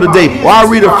Bible a day, or I'll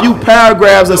read a few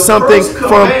paragraphs or something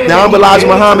from the Honorable Elijah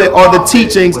Muhammad or the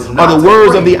teachings or the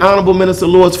words of the Honorable Minister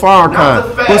Louis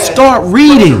Farrakhan. But start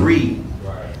reading.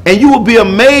 And you will be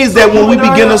amazed that when we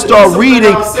begin to start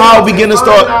reading, how we begin to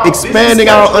start expanding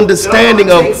our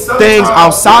understanding of things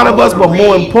outside of us, but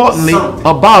more importantly,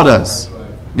 about us.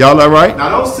 Y'all all right? Now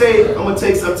don't say I'm gonna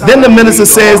take some time. Then the minister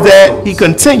says that he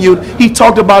continued, he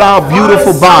talked about our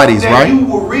beautiful bodies, right?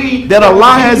 That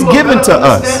Allah has given to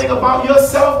us.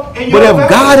 But if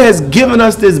God has given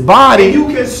us this body,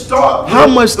 how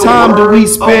much time do we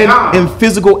spend in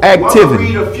physical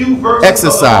activity?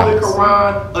 Exercise.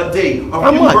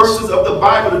 How much?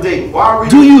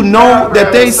 Do you know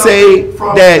that they say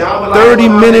that 30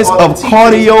 minutes of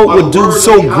cardio would do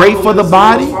so great for the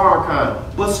body?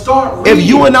 If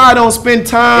you and I don't spend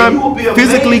time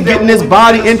physically getting this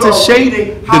body into shape,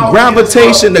 the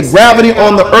gravitation, the gravity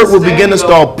on the earth will begin to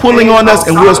start pulling on us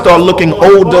and we'll start looking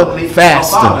older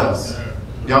faster.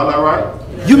 Y'all all right?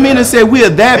 You mean to say we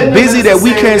are that busy that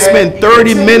we can't spend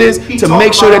 30 minutes to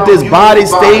make sure that this body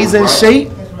stays in shape?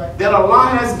 That Allah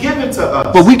has given to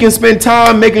us. But we can spend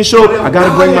time making sure I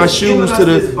gotta bring my shoes to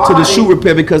the shoe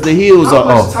repair because the heels are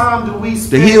off.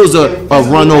 The heels are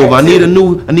run over. I need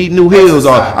new heels.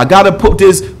 Or I gotta put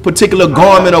this particular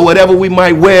garment or whatever we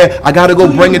might wear. I gotta go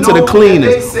bring it to the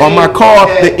cleaners. Or my car,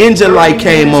 the engine light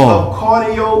came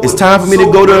on. It's time for me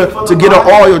to go to get an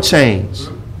oil change.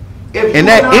 And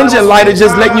that engine light is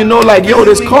just letting you know, like, yo,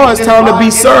 this car is time to be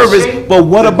serviced. But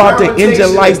what about the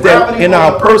engine lights that in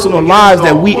our personal lives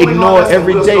that we ignore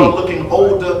every day?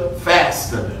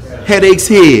 Headaches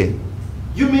here.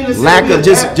 Lack of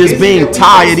just being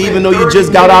tired even though you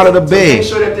just got out of the bed.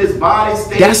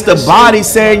 That's the body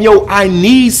saying, yo, I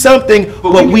need something,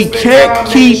 but we can't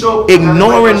keep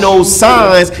ignoring those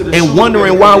signs and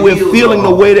wondering why we're feeling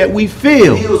the way that we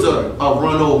feel.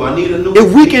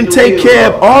 If we can take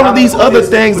care of all of these other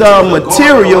things that are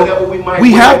material,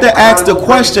 we have to ask the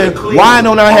question, why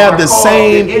don't I have the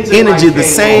same energy, the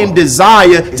same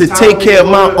desire to take care of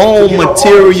my own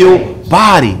material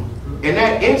body? And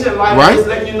that engine light is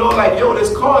letting you know, like, yo,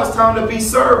 this car is time to be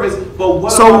serviced. But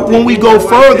so when we go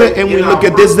further and we look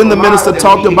at this, then the minister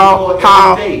talked about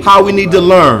how we need to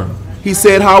learn. He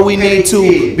said how we need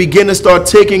to begin to start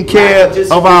taking care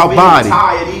of our body.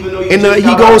 And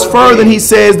he goes further and he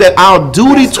says that our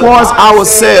duty towards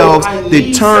ourselves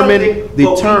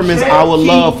determines our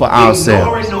love for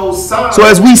ourselves. So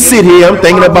as we sit here, I'm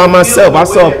thinking about myself. I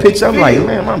saw a picture. I'm like,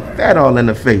 man, I'm fat all in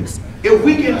the face. If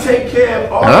we can take care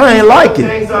of all I ain't like it.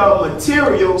 things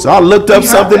material, so I looked up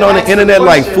something on the internet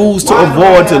like foods to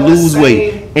avoid to lose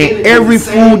weight. And every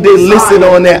food they listed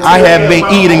on there, I have been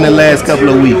eating the last couple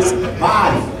of weeks. And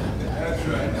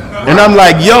I'm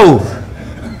like, yo,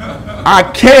 I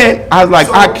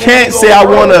can't say I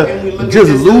want to just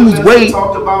lose weight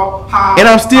and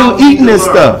I'm still eating this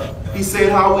stuff.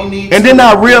 And then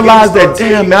I realized that,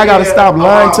 damn, man, I got to stop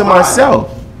lying to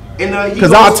myself.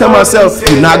 Because I'll tell myself,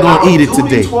 you're not going to eat it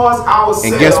today.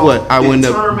 And guess what? I went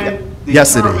up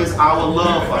yesterday.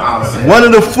 One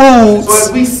of the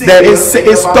foods that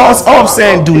it starts off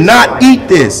saying, do not eat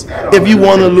this if you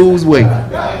want to lose weight.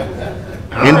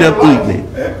 End up eating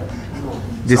it.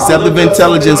 Deceptive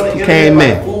intelligence came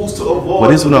in. Well,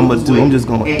 this is what I'm going to do. I'm just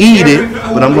going to eat it,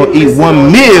 but I'm going to eat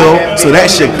one meal, so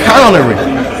that should counter it.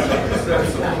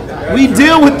 We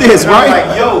deal with this, And I'm right?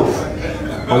 like, yo,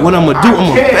 But what I'm gonna do,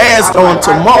 I'm gonna fast on I can't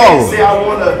say tomorrow. I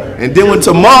wanna And then when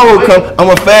tomorrow comes, I'm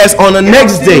gonna fast on the and I'm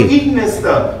next still day. eating this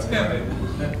stuff.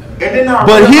 And then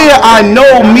But here I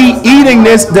know me eating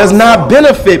this does not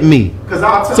benefit me.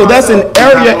 So that's an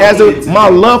area my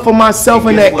love for myself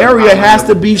in that area has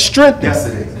to be strengthened. Yes,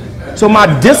 it is. So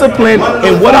my discipline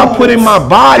and what I put in my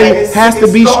body has to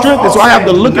be strengthened. So I have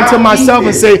to look into myself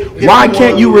and say, why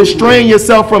can't you restrain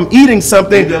yourself from eating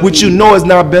something which you know is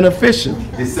not beneficial?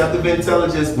 Deceptive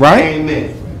intelligence Right? came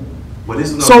in. Well,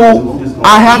 this is what So I'm gonna do. I'm just gonna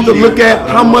I have to eat look it. at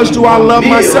how much do I love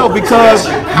myself, because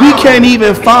we can't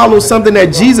even follow something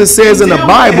that Jesus says in the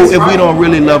Bible if we don't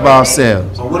really love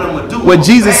ourselves. But what I'm gonna do, What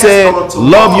Jesus said,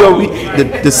 love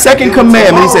the second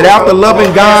commandment, he said, after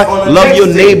loving God, love your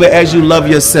neighbor as you love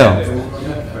yourself.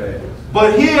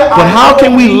 But how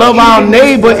can we love our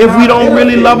neighbor if we don't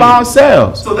really love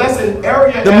ourselves? So that's an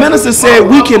area. The minister said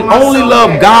we can only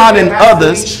love God and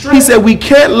others. He said we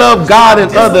can't love God and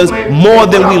others more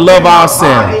than we love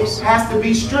ourselves. Has to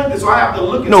be strengthened, so I have to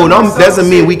look. No, that doesn't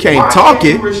mean we can't talk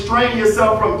it. Restrain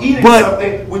yourself from eating But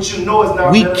something which you know is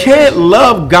not. We can't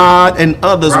love God and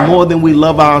others more than we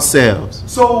love ourselves.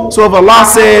 So if Allah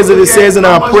says, if it says in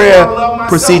our prayer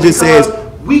procedure says,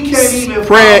 we can't even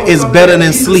prayer is better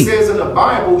than sleep. Says in the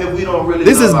Bible, if we don't really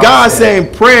this is God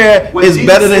saying prayer is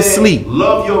better than sleep.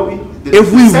 Love your.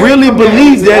 If we really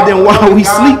believe that, then why we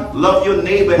sleep love your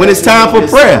neighbor when it's time for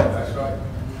prayer?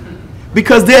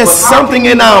 Because there's something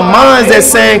in our minds that's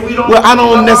saying, well, I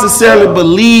don't necessarily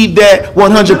believe that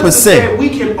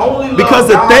 100%. Because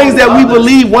the things that we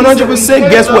believe 100%,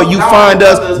 guess what? You find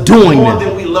us doing them.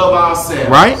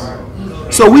 Right?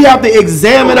 So we have to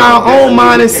examine our own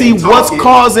mind and see what's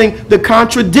causing the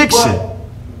contradiction.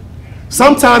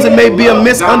 Sometimes it may be a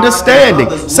misunderstanding.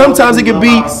 Sometimes it can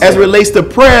be, as it relates to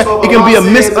prayer, it can be a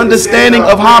misunderstanding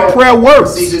of how prayer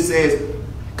works.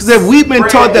 Because if we've been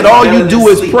taught that all you do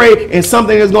is pray and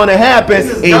something is going to happen,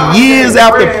 and years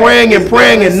after praying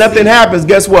and nothing happens,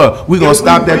 guess what? We're going to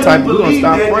stop that type. We're going to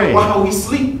stop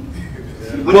praying.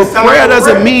 Well, prayer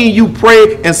doesn't mean you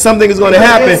pray and something is going to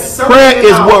happen. Prayer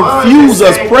is what fuels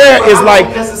us. Prayer is like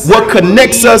what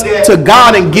connects us to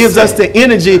God and gives us the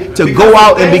energy to go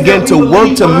out and begin to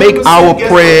work to make our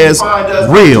prayers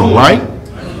real, right?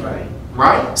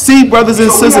 See, brothers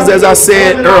and sisters, as I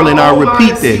said earlier, and I'll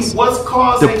repeat this,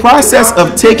 the process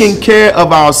of taking care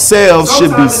of ourselves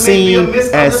should be seen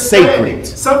as sacred.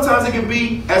 Sometimes it can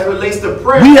be as relates to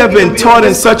prayer. We have been taught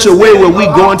in such a way where we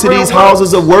go into these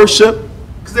houses of worship,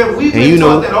 and you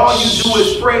know,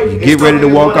 you get ready to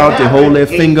walk out, they hold their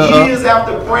finger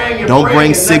up. Don't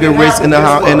bring cigarettes in the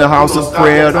house of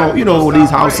prayer. Don't, you know, these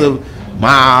house of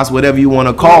mosques, whatever you want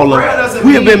to call them.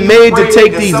 We have been made to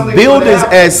take these buildings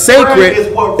as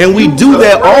sacred, and we do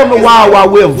that all the while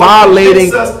we're violating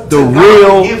the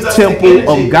real temple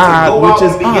of God, which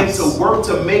is us.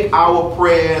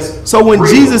 So when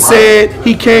Jesus said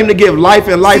he came to give life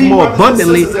and life more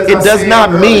abundantly, it does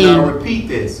not mean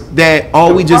that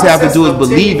all we just have to do is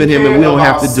believe in him and we don't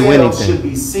have to do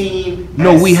anything.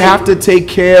 No, we have to take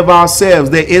care of ourselves.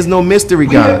 There is no mystery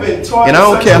God. And I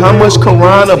don't care how much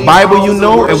Quran or Bible you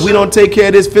know, if we don't take care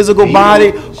of this physical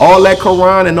body, all that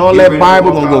Quran and all that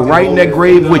Bible gonna go right in that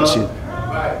grave with you.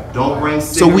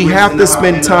 So we have to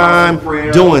spend time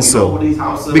doing so,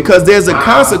 because there's a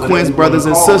consequence, brothers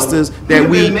and sisters, that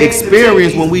we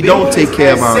experience when we don't take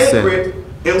care of ourselves.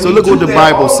 So look what the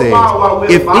Bible says.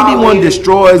 If anyone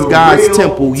destroys God's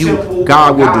temple,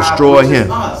 God will destroy him.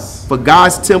 For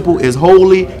God's temple is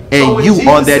holy, and you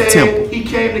are that temple.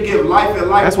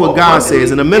 That's what God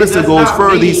says. And the minister goes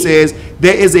further. He says,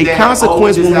 there is a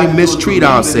consequence when we mistreat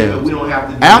ourselves.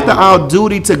 After our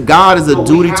duty to God is a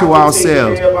duty to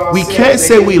ourselves. We can't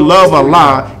say we love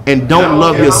Allah and don't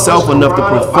love yourself enough to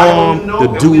perform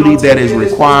the duty that is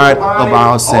required of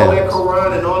ourselves.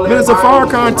 Minister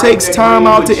Farrakhan takes time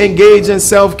out to engage in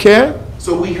self-care.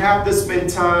 So we have to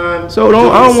spend time. So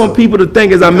I don't want people to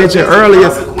think, as I mentioned earlier,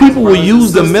 people will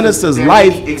use the minister's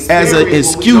life as an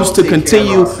excuse to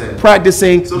continue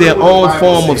practicing their own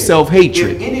form of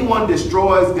self-hatred. If anyone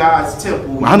destroys God's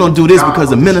temple, I don't do this because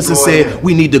the minister said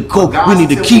we need to go, we need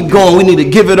to keep going, we need to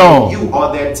give it all. You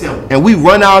are that temple. And we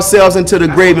run ourselves into the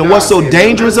grave. And what's so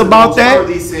dangerous about that?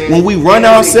 When we run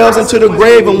ourselves into the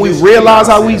grave and we realize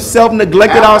how we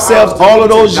self-neglected ourselves all of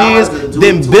those years,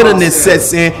 then bitterness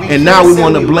sets in, and now we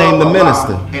want to blame the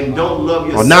minister.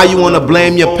 Or now you want to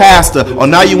blame your pastor. Or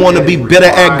now you want to be bitter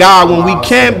at God, when we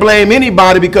can't blame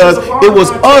anybody, because it was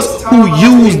us who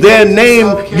used their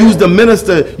name, used the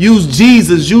minister, used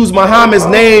Jesus, used Muhammad's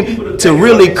name to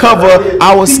really cover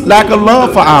our lack of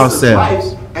love for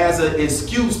ourselves.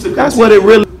 That's what it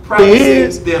really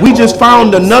We just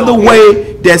found another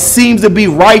way that seems to be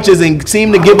righteous and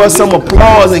seem to give us some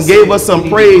applause and gave us some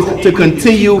praise to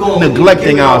continue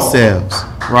neglecting ourselves.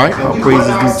 Right? Our praise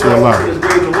is due to Allah.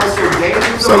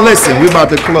 So listen, we're about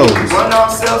to close.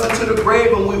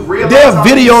 There are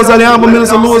videos of the Honorable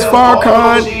Minister Louis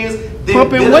Farrakhan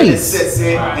pumping weights.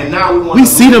 We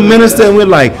see the minister and we're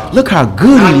like, look how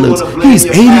good he looks. He's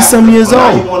 80-some years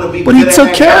old. But he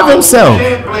took care of himself.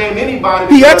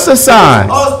 He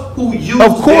exercised.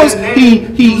 Of course, he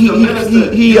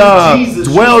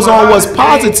dwells on what's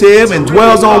positive and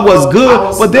dwells on what's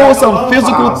good, but there were some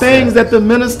physical things that the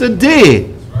minister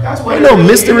did. Ain't no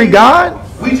mystery, God.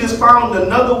 We just found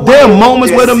another way. There are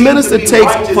moments where the minister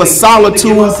takes for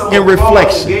solitude and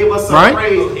reflection, right?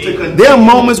 There are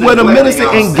moments where the minister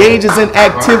engages in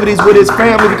activities with his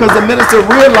family because the minister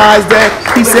realized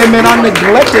that he said, man, I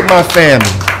neglected my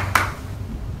family.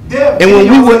 And when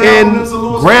we were in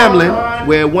Grambling,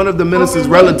 where one of the minister's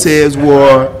relatives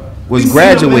was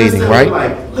graduating,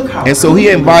 right? And so he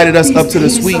invited us up to the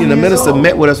suite, and the minister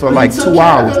met with us for like 2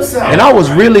 hours. And I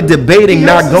was really debating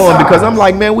not going because I'm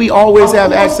like, man, we always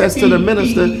have access to the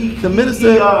minister. The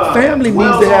minister family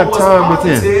needs to have time with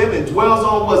him.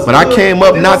 But I came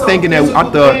up not thinking that, I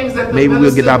thought maybe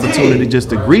we'll get the opportunity just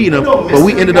to greet him. But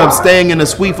we ended up staying in the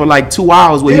suite for like 2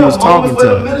 hours where he was talking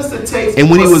to him. And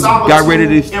when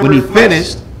when he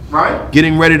finished,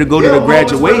 getting ready to go to the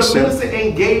graduation,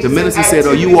 the minister said,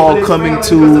 are you all coming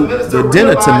to the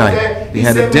dinner tonight? They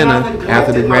had a dinner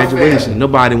after the graduation.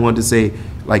 Nobody wanted to say,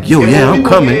 like, yo, yeah, I'm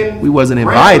coming. We wasn't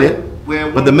invited.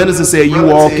 But the minister said,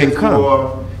 you all can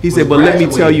come. He said, but let me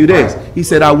tell you this. He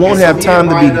said, I won't have time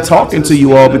to be talking to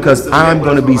you all because I'm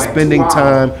going to be spending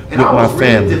time with my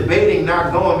family.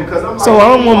 So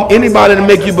I don't want anybody to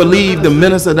make you believe the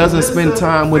minister doesn't spend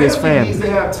time with his family.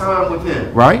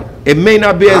 Right? It may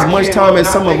not be as much time as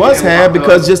some of us have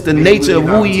because just the nature of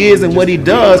who he is and what he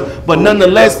does, but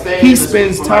nonetheless, he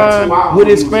spends time with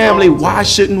his family. Why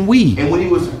shouldn't we? And when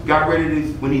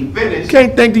he finished, you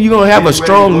can't think that you're going to have a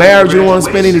strong marriage. You don't want to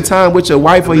spend any time with your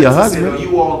wife or your husband.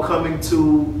 Coming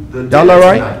to the y'all all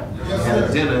right?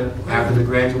 Dinner after the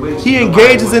graduation. He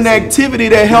engages in activity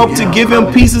that helped to give him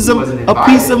a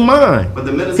peace of mind.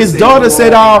 His daughter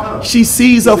said, "Oh, she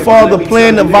sees her father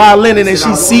playing the violin, and then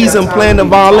she sees him playing the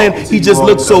violin. He just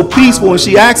looks so peaceful." And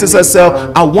she asks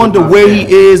herself, "I wonder where he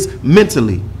is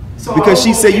mentally." Because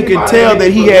she said you can tell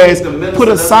that he has put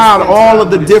aside all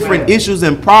of the different issues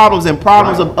and problems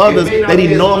of others that he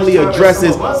normally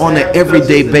addresses on an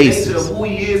everyday basis.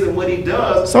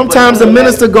 Sometimes the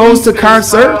minister goes to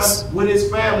concerts.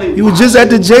 He was just at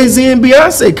the Jay-Z and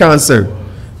Beyonce concert.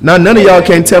 Now none of y'all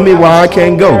can tell me why I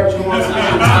can't go.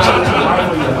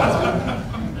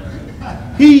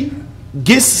 He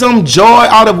gets some joy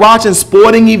out of watching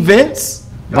sporting events,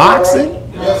 boxing.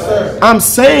 I'm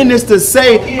saying this to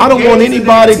say I don't want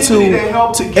anybody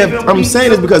I'm saying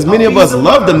this because many of us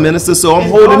love the minister, so I'm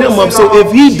holding him up. So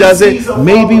if he does it,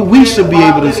 maybe we should be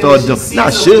able to start doing it.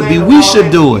 Not should be, we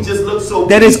should do it.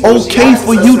 That it's okay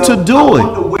for you to do it.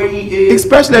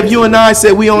 Especially if you and I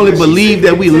say we only believe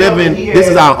that we live in, this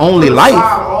is our only life.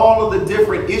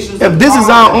 If this is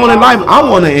our only life, I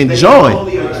want to enjoy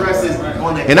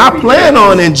it. And I plan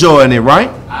on enjoying it, right?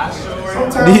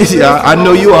 I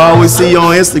know you always see you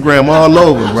on Instagram all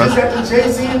over, bro.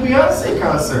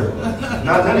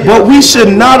 But we should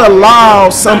not allow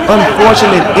some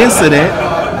unfortunate incident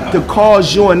to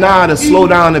cause you and I to slow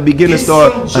down and begin to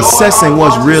start assessing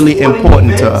what's really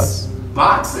important to us.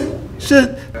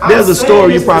 There's a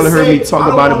story, you probably heard me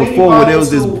talk about it before, where there was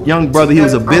this young brother, he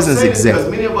was a business exec,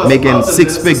 making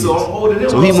 6 figures.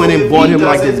 So he went and bought him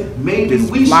like this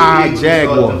fly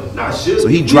Jaguar. So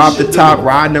he dropped the top,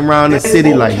 riding around the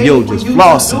city like, yo, just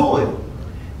flossing.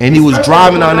 And he was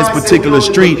driving on this particular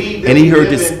street, and he heard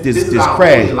this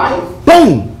crash.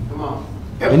 Boom!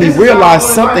 And he realized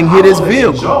something hit his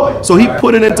vehicle. So he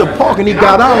put it into park and he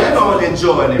got out.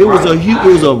 It was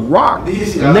a rock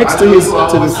next to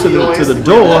the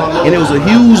door, and it was a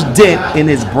huge dent in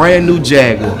his brand new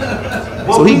Jaguar.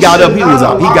 So he got up, he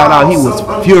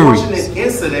was furious.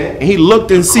 And he looked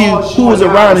and see who was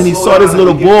around, and he saw this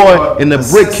little boy, and the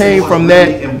brick came from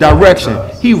that direction.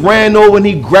 He ran over and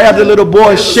he grabbed the little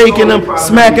boy, shaking him,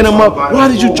 smacking him up. Why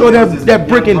did you throw that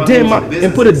brick and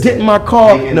put a dent in my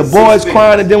car? And the boy's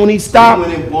crying, and then when he stopped,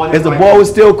 as the boy was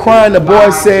still crying, the boy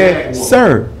said,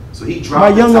 "Sir, My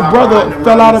younger brother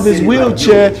fell out of his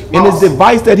wheelchair, and his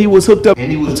device that he was hooked up to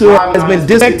has been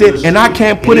disconnected, and I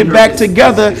can't put it back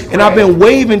together, and I've been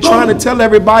waving trying to tell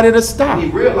everybody to stop.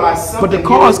 But the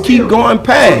cars keep going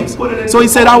past. So he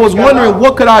said, I was wondering,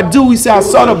 what could I do? He said, I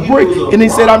saw the brick, and he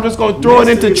said, I'm just going to throw it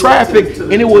into traffic,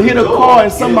 and it will hit a car,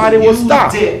 and somebody will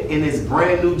stop.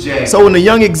 So when the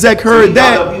young exec heard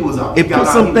that, it put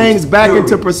some things back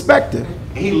into perspective.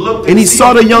 And he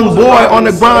saw the young boy on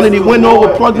the ground, and he went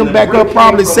over, plugged him back up,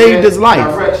 probably saved his life.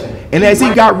 And as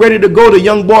he got ready to go, the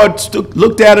young boy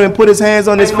looked at him and put his hands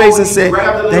on his face and said,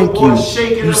 thank you,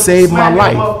 you saved my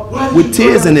life, with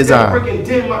tears in his eyes.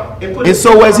 And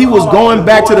so as he was going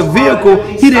back to the vehicle,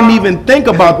 he didn't even think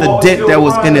about the dent that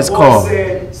was in his car.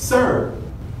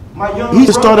 He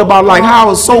just thought about like how I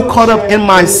was so caught up in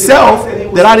myself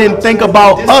that I didn't think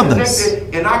about others.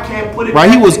 Right?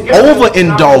 He was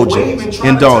overindulging,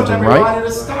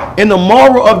 right? And the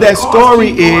moral of that story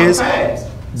is,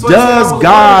 does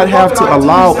God have to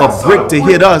allow a brick to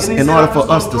hit us in order for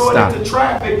us to stop?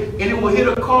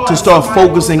 To start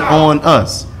focusing on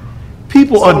us.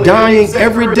 People are dying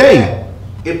every day.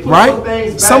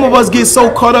 Right? Some of us get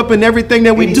so caught up in everything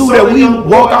that we do that we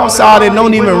walk outside and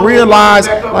don't even realize,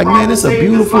 like, man, it's a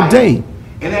beautiful day.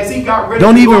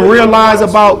 Don't even realize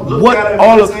about what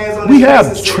all of, we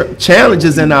have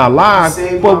challenges in our lives,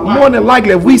 but more than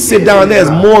likely, if we sit down,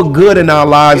 there's more good in our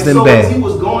lives than bad.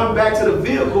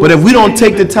 But if we don't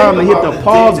take the time to hit the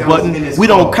pause button, we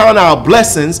don't count our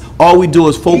blessings, all we do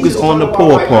is focus on the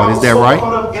poor part. Is that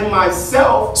right?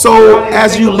 So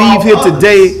as you leave here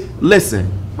today,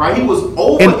 listen.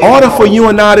 In order for you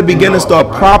and I to begin to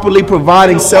start properly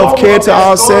providing self-care to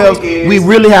ourselves, we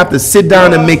really have to sit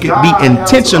down and make it be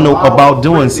intentional about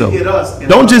doing so.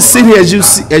 Don't just sit here as you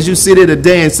sit here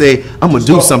today and say, I'm going to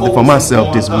do something for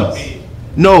myself this week.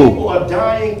 No.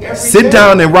 Sit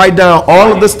down and write down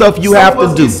all of the stuff you have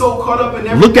to do.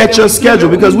 Look at your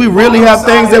schedule, because we really have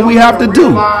things that we have to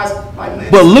do.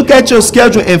 But look at your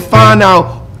schedule and find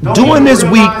out, during this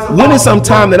week, when is some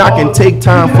time that I can take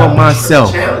time for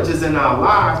myself?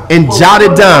 And jot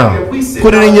it down.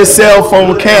 Put it in your cell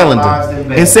phone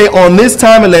calendar. And say, on this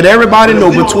time, and let everybody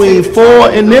know between 4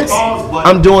 and this,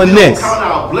 I'm doing this.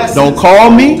 Don't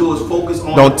call me.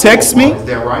 Don't text me.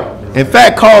 In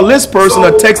fact, call this person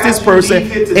or text this person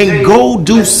and go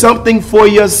do something for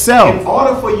yourself.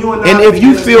 And if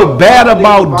you feel bad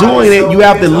about doing it, you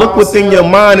have to look within your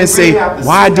mind and say,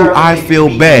 why do I feel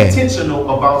bad?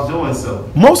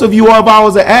 Most of you all, if I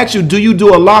was to ask you, do you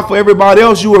do a lot for everybody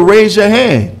else, you would raise your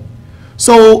hand.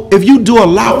 So if you do a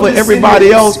lot for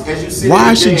everybody else,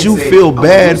 why should you feel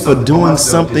bad for doing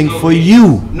something for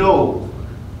you?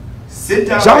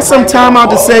 Jot some time out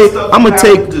to say, I'm going to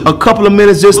take a couple of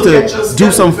minutes just to do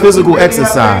some physical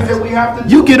exercise.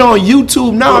 You get on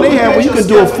YouTube now, they have where you can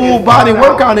do a full body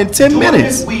workout in 10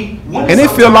 minutes. And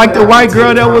it feel like the white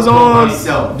girl that was on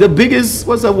the biggest,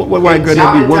 what white girl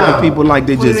that be working people like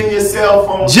they just,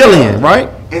 Jillian, right?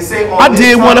 I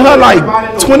did one of her like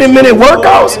 20-minute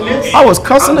workouts. I was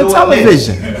cussing the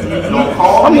television.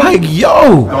 I'm like,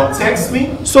 yo.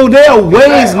 So there are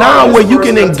ways now where you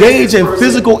can engage in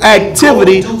physical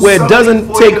activity where it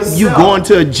doesn't take you going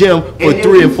to a gym for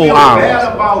 3 or 4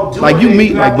 hours. Like you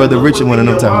meet like Brother Richard one of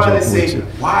them times.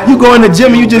 You go in the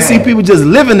gym and you just see people just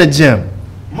live in the gym.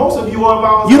 You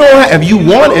don't have, if you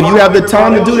have the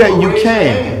time to do that, you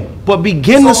can. But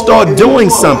begin to start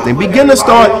doing something. Begin to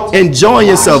start enjoying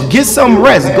yourself. Get some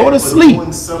rest. Go to sleep.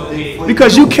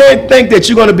 Because you can't think that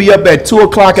you're going to be up at 2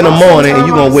 o'clock in the morning and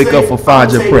you're going to wake up for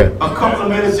Fajr prayer.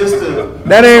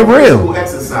 That ain't real.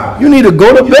 You need to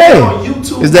go to bed.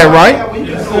 Is that right?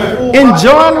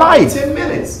 Enjoy life.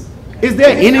 Is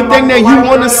there anything that you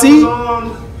want to see?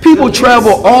 People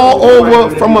travel all over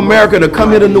from America to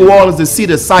come here to New Orleans to see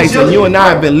the sights, and you and I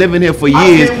have been living here for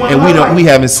years, and we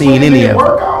haven't seen any of them.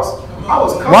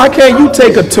 Why can't you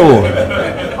take a tour?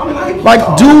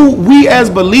 Like, do we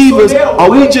as believers, are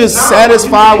we just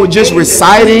satisfied with just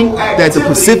reciting that the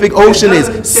Pacific Ocean is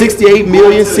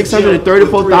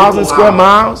 68,634,000 square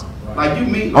miles?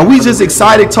 Are we just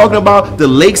excited talking about the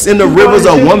lakes and the rivers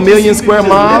of 1 million square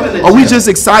miles? Are we just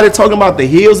excited talking about the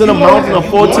hills and the mountains of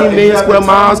 14 million square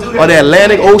miles? Or the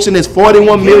Atlantic Ocean is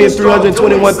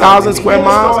 41,321,000 square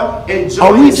miles?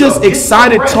 Are we just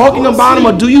excited talking about them?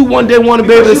 Or do you one day want to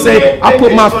be able to say, I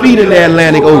put my feet in the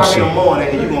Atlantic Ocean?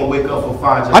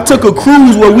 I took a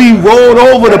cruise where we rolled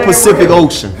over the Pacific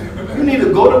Ocean.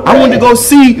 I wanted to go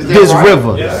see this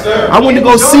river. I wanted to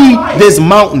go see this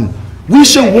mountain. We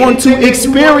should want to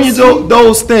experience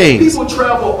those things.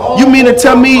 You mean to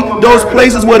tell me those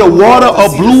places where the water are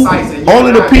blue,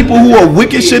 only the people who are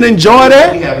wicked should enjoy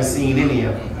that?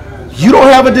 You don't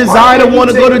have a desire to want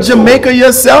to go to Jamaica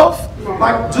yourself?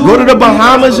 Like, Go to the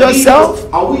Bahamas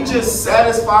yourself? Are we just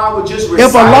satisfied with just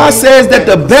If Allah says that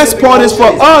the best part is for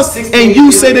us, and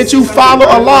you say that you follow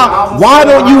Allah, why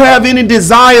don't you have any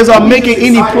desires or making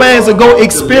any plans to go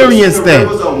experience that?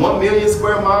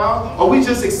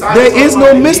 There is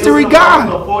no mystery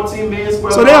God.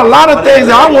 So there are a lot of things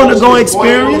that I want to go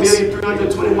experience.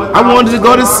 I wanted to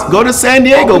go to San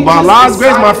Diego. By Allah's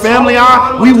grace, my family and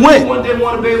I, we went.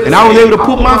 And I was able to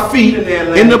put my feet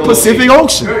in the Pacific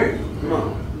Ocean.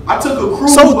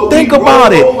 So think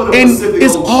about it, and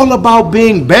it's all about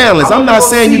being balanced. I'm not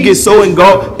saying you get so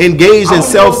engaged in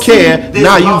self-care,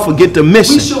 now you forget the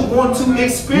mission.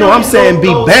 No, I'm saying be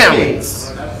balanced.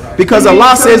 Because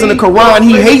Allah says in the Quran,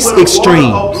 He hates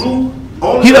extremes.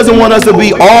 He doesn't want us to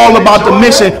be all about the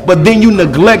mission, but then you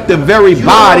neglect the very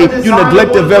body, you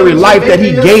neglect the very life that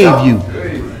He gave you.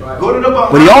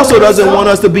 But He also doesn't want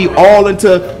us to be all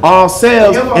into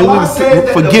ourselves, and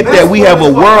we forget that we have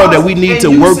a world that we need to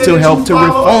work to help to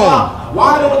reform.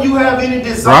 Why don't you have any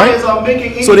desires of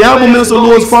making any So the Honorable Minister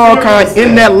Louis Farrakhan Farrakhan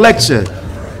in that lecture,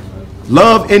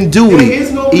 Love and Duty,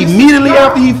 immediately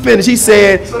after he finished, he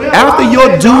said, after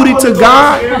your duty to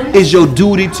God is your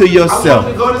duty to yourself.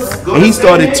 And he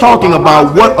started talking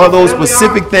about what are those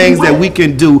specific things that we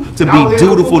can do to be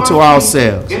dutiful to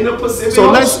ourselves. So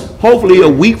let's, hopefully a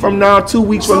week from now, 2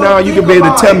 weeks from now, you can be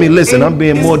able to tell me, listen, I'm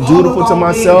being more dutiful to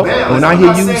myself. And when I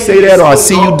hear you say that or I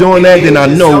see you doing that, then I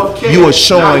know you are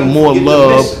showing more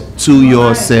love to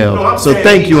yourself. So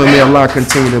thank you, and may Allah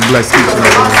continue to bless each and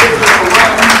every one.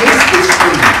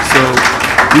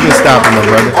 You can stop it, my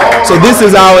brother. So this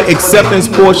is our acceptance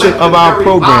portion of our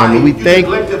program, and we thank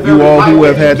you all who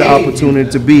have had the opportunity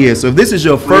to be here. So if this is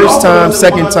your first time,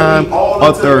 second time,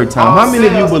 or third time, how many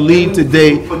of you believe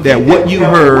today that what you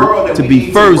heard to be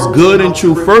first good and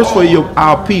true, first for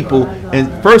our people,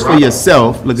 and first for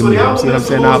yourself? Look at me, see what I'm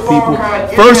saying? Our people,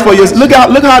 first for your, look how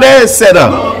that is set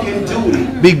up.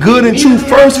 Be good and true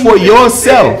first for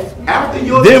yourself,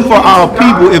 then for our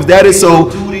people, if that is so.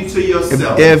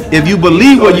 If you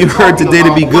believe what you heard today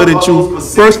to be good and true,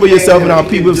 first for yourself and our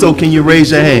people, so can you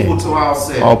raise your hand?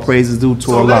 All praises due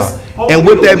to Allah. And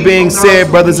with that being said,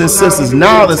 brothers and sisters,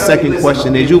 now the second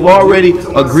question is, you've already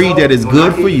agreed that it's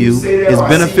good for you, it's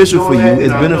beneficial for you,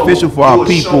 it's beneficial for our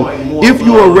people. If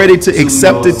you are ready to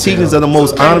accept the teachings of the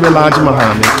most honorable Elijah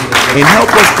Muhammad and help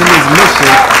us in this mission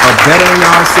of bettering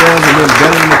ourselves and then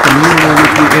bettering the community in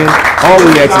which we're in, all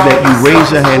we ask is that you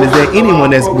raise your hand. Is there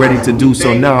anyone that's ready to do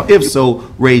so now? If so,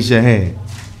 raise your hand.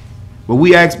 But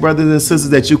we ask, brothers and sisters,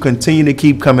 that you continue to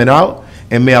keep coming out,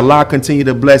 and may Allah continue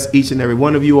to bless each and every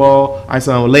one of you all.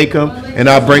 Assalamu alaikum. And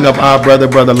I'll bring up our brother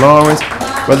Lawrence.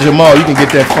 Brother Jamal, you can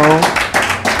get that phone.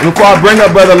 And before I bring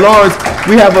up Brother Lawrence,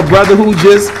 we have a brother who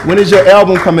when is your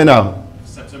album coming out?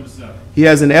 September 7th. He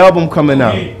has an album coming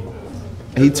out.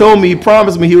 He told me, he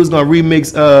promised me he was going to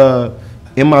remix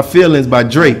In My Feelings by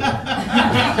Drake,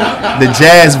 the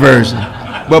jazz version.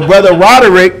 But Brother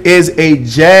Roderick is a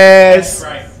jazz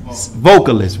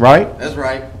vocalist, right? That's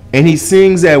right. And he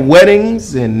sings at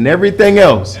weddings and everything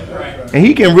else. And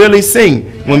he can really sing.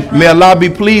 May Allah be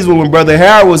pleased with when Brother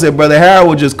Harold was there, Brother Harold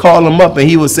would just call him up and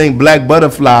he would sing Black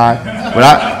Butterfly. But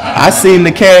I seem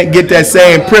to can't get that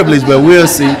same privilege, but we'll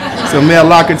see. So may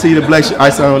Allah continue to bless you.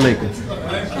 Assalamu alaikum.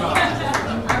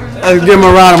 Let's give him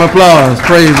a round of applause.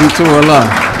 Praise be to Allah.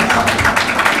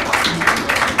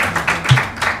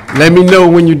 Let me know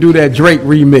when you do that Drake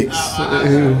remix.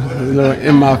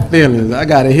 In My Feelings. I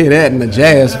got to hear that in the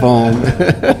jazz form.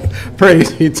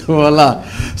 Praise be to Allah.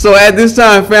 So at this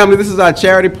time, family, this is our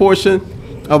charity portion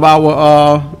of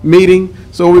our meeting.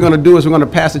 So what we're going to do is we're going to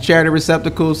pass the charity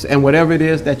receptacles, and whatever it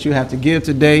is that you have to give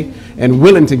today and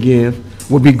willing to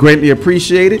give would be greatly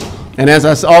appreciated. And as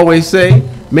I always say,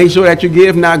 make sure that you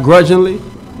give not grudgingly,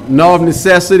 nor of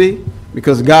necessity,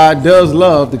 because God does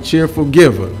love the cheerful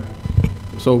giver.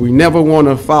 So we never want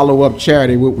to follow up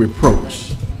charity with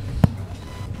reproach.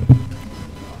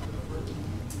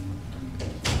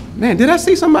 Man, did I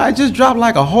see somebody just drop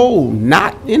like a whole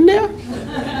knot in there?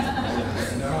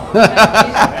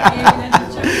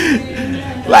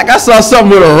 Like I saw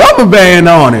something with a rubber band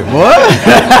on it, boy.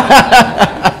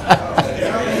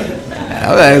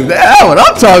 That's what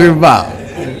I'm talking about.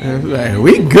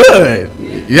 We good.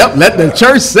 Yep, let the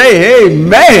church say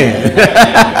amen.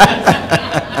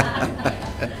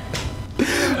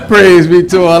 Praise be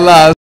to Allah.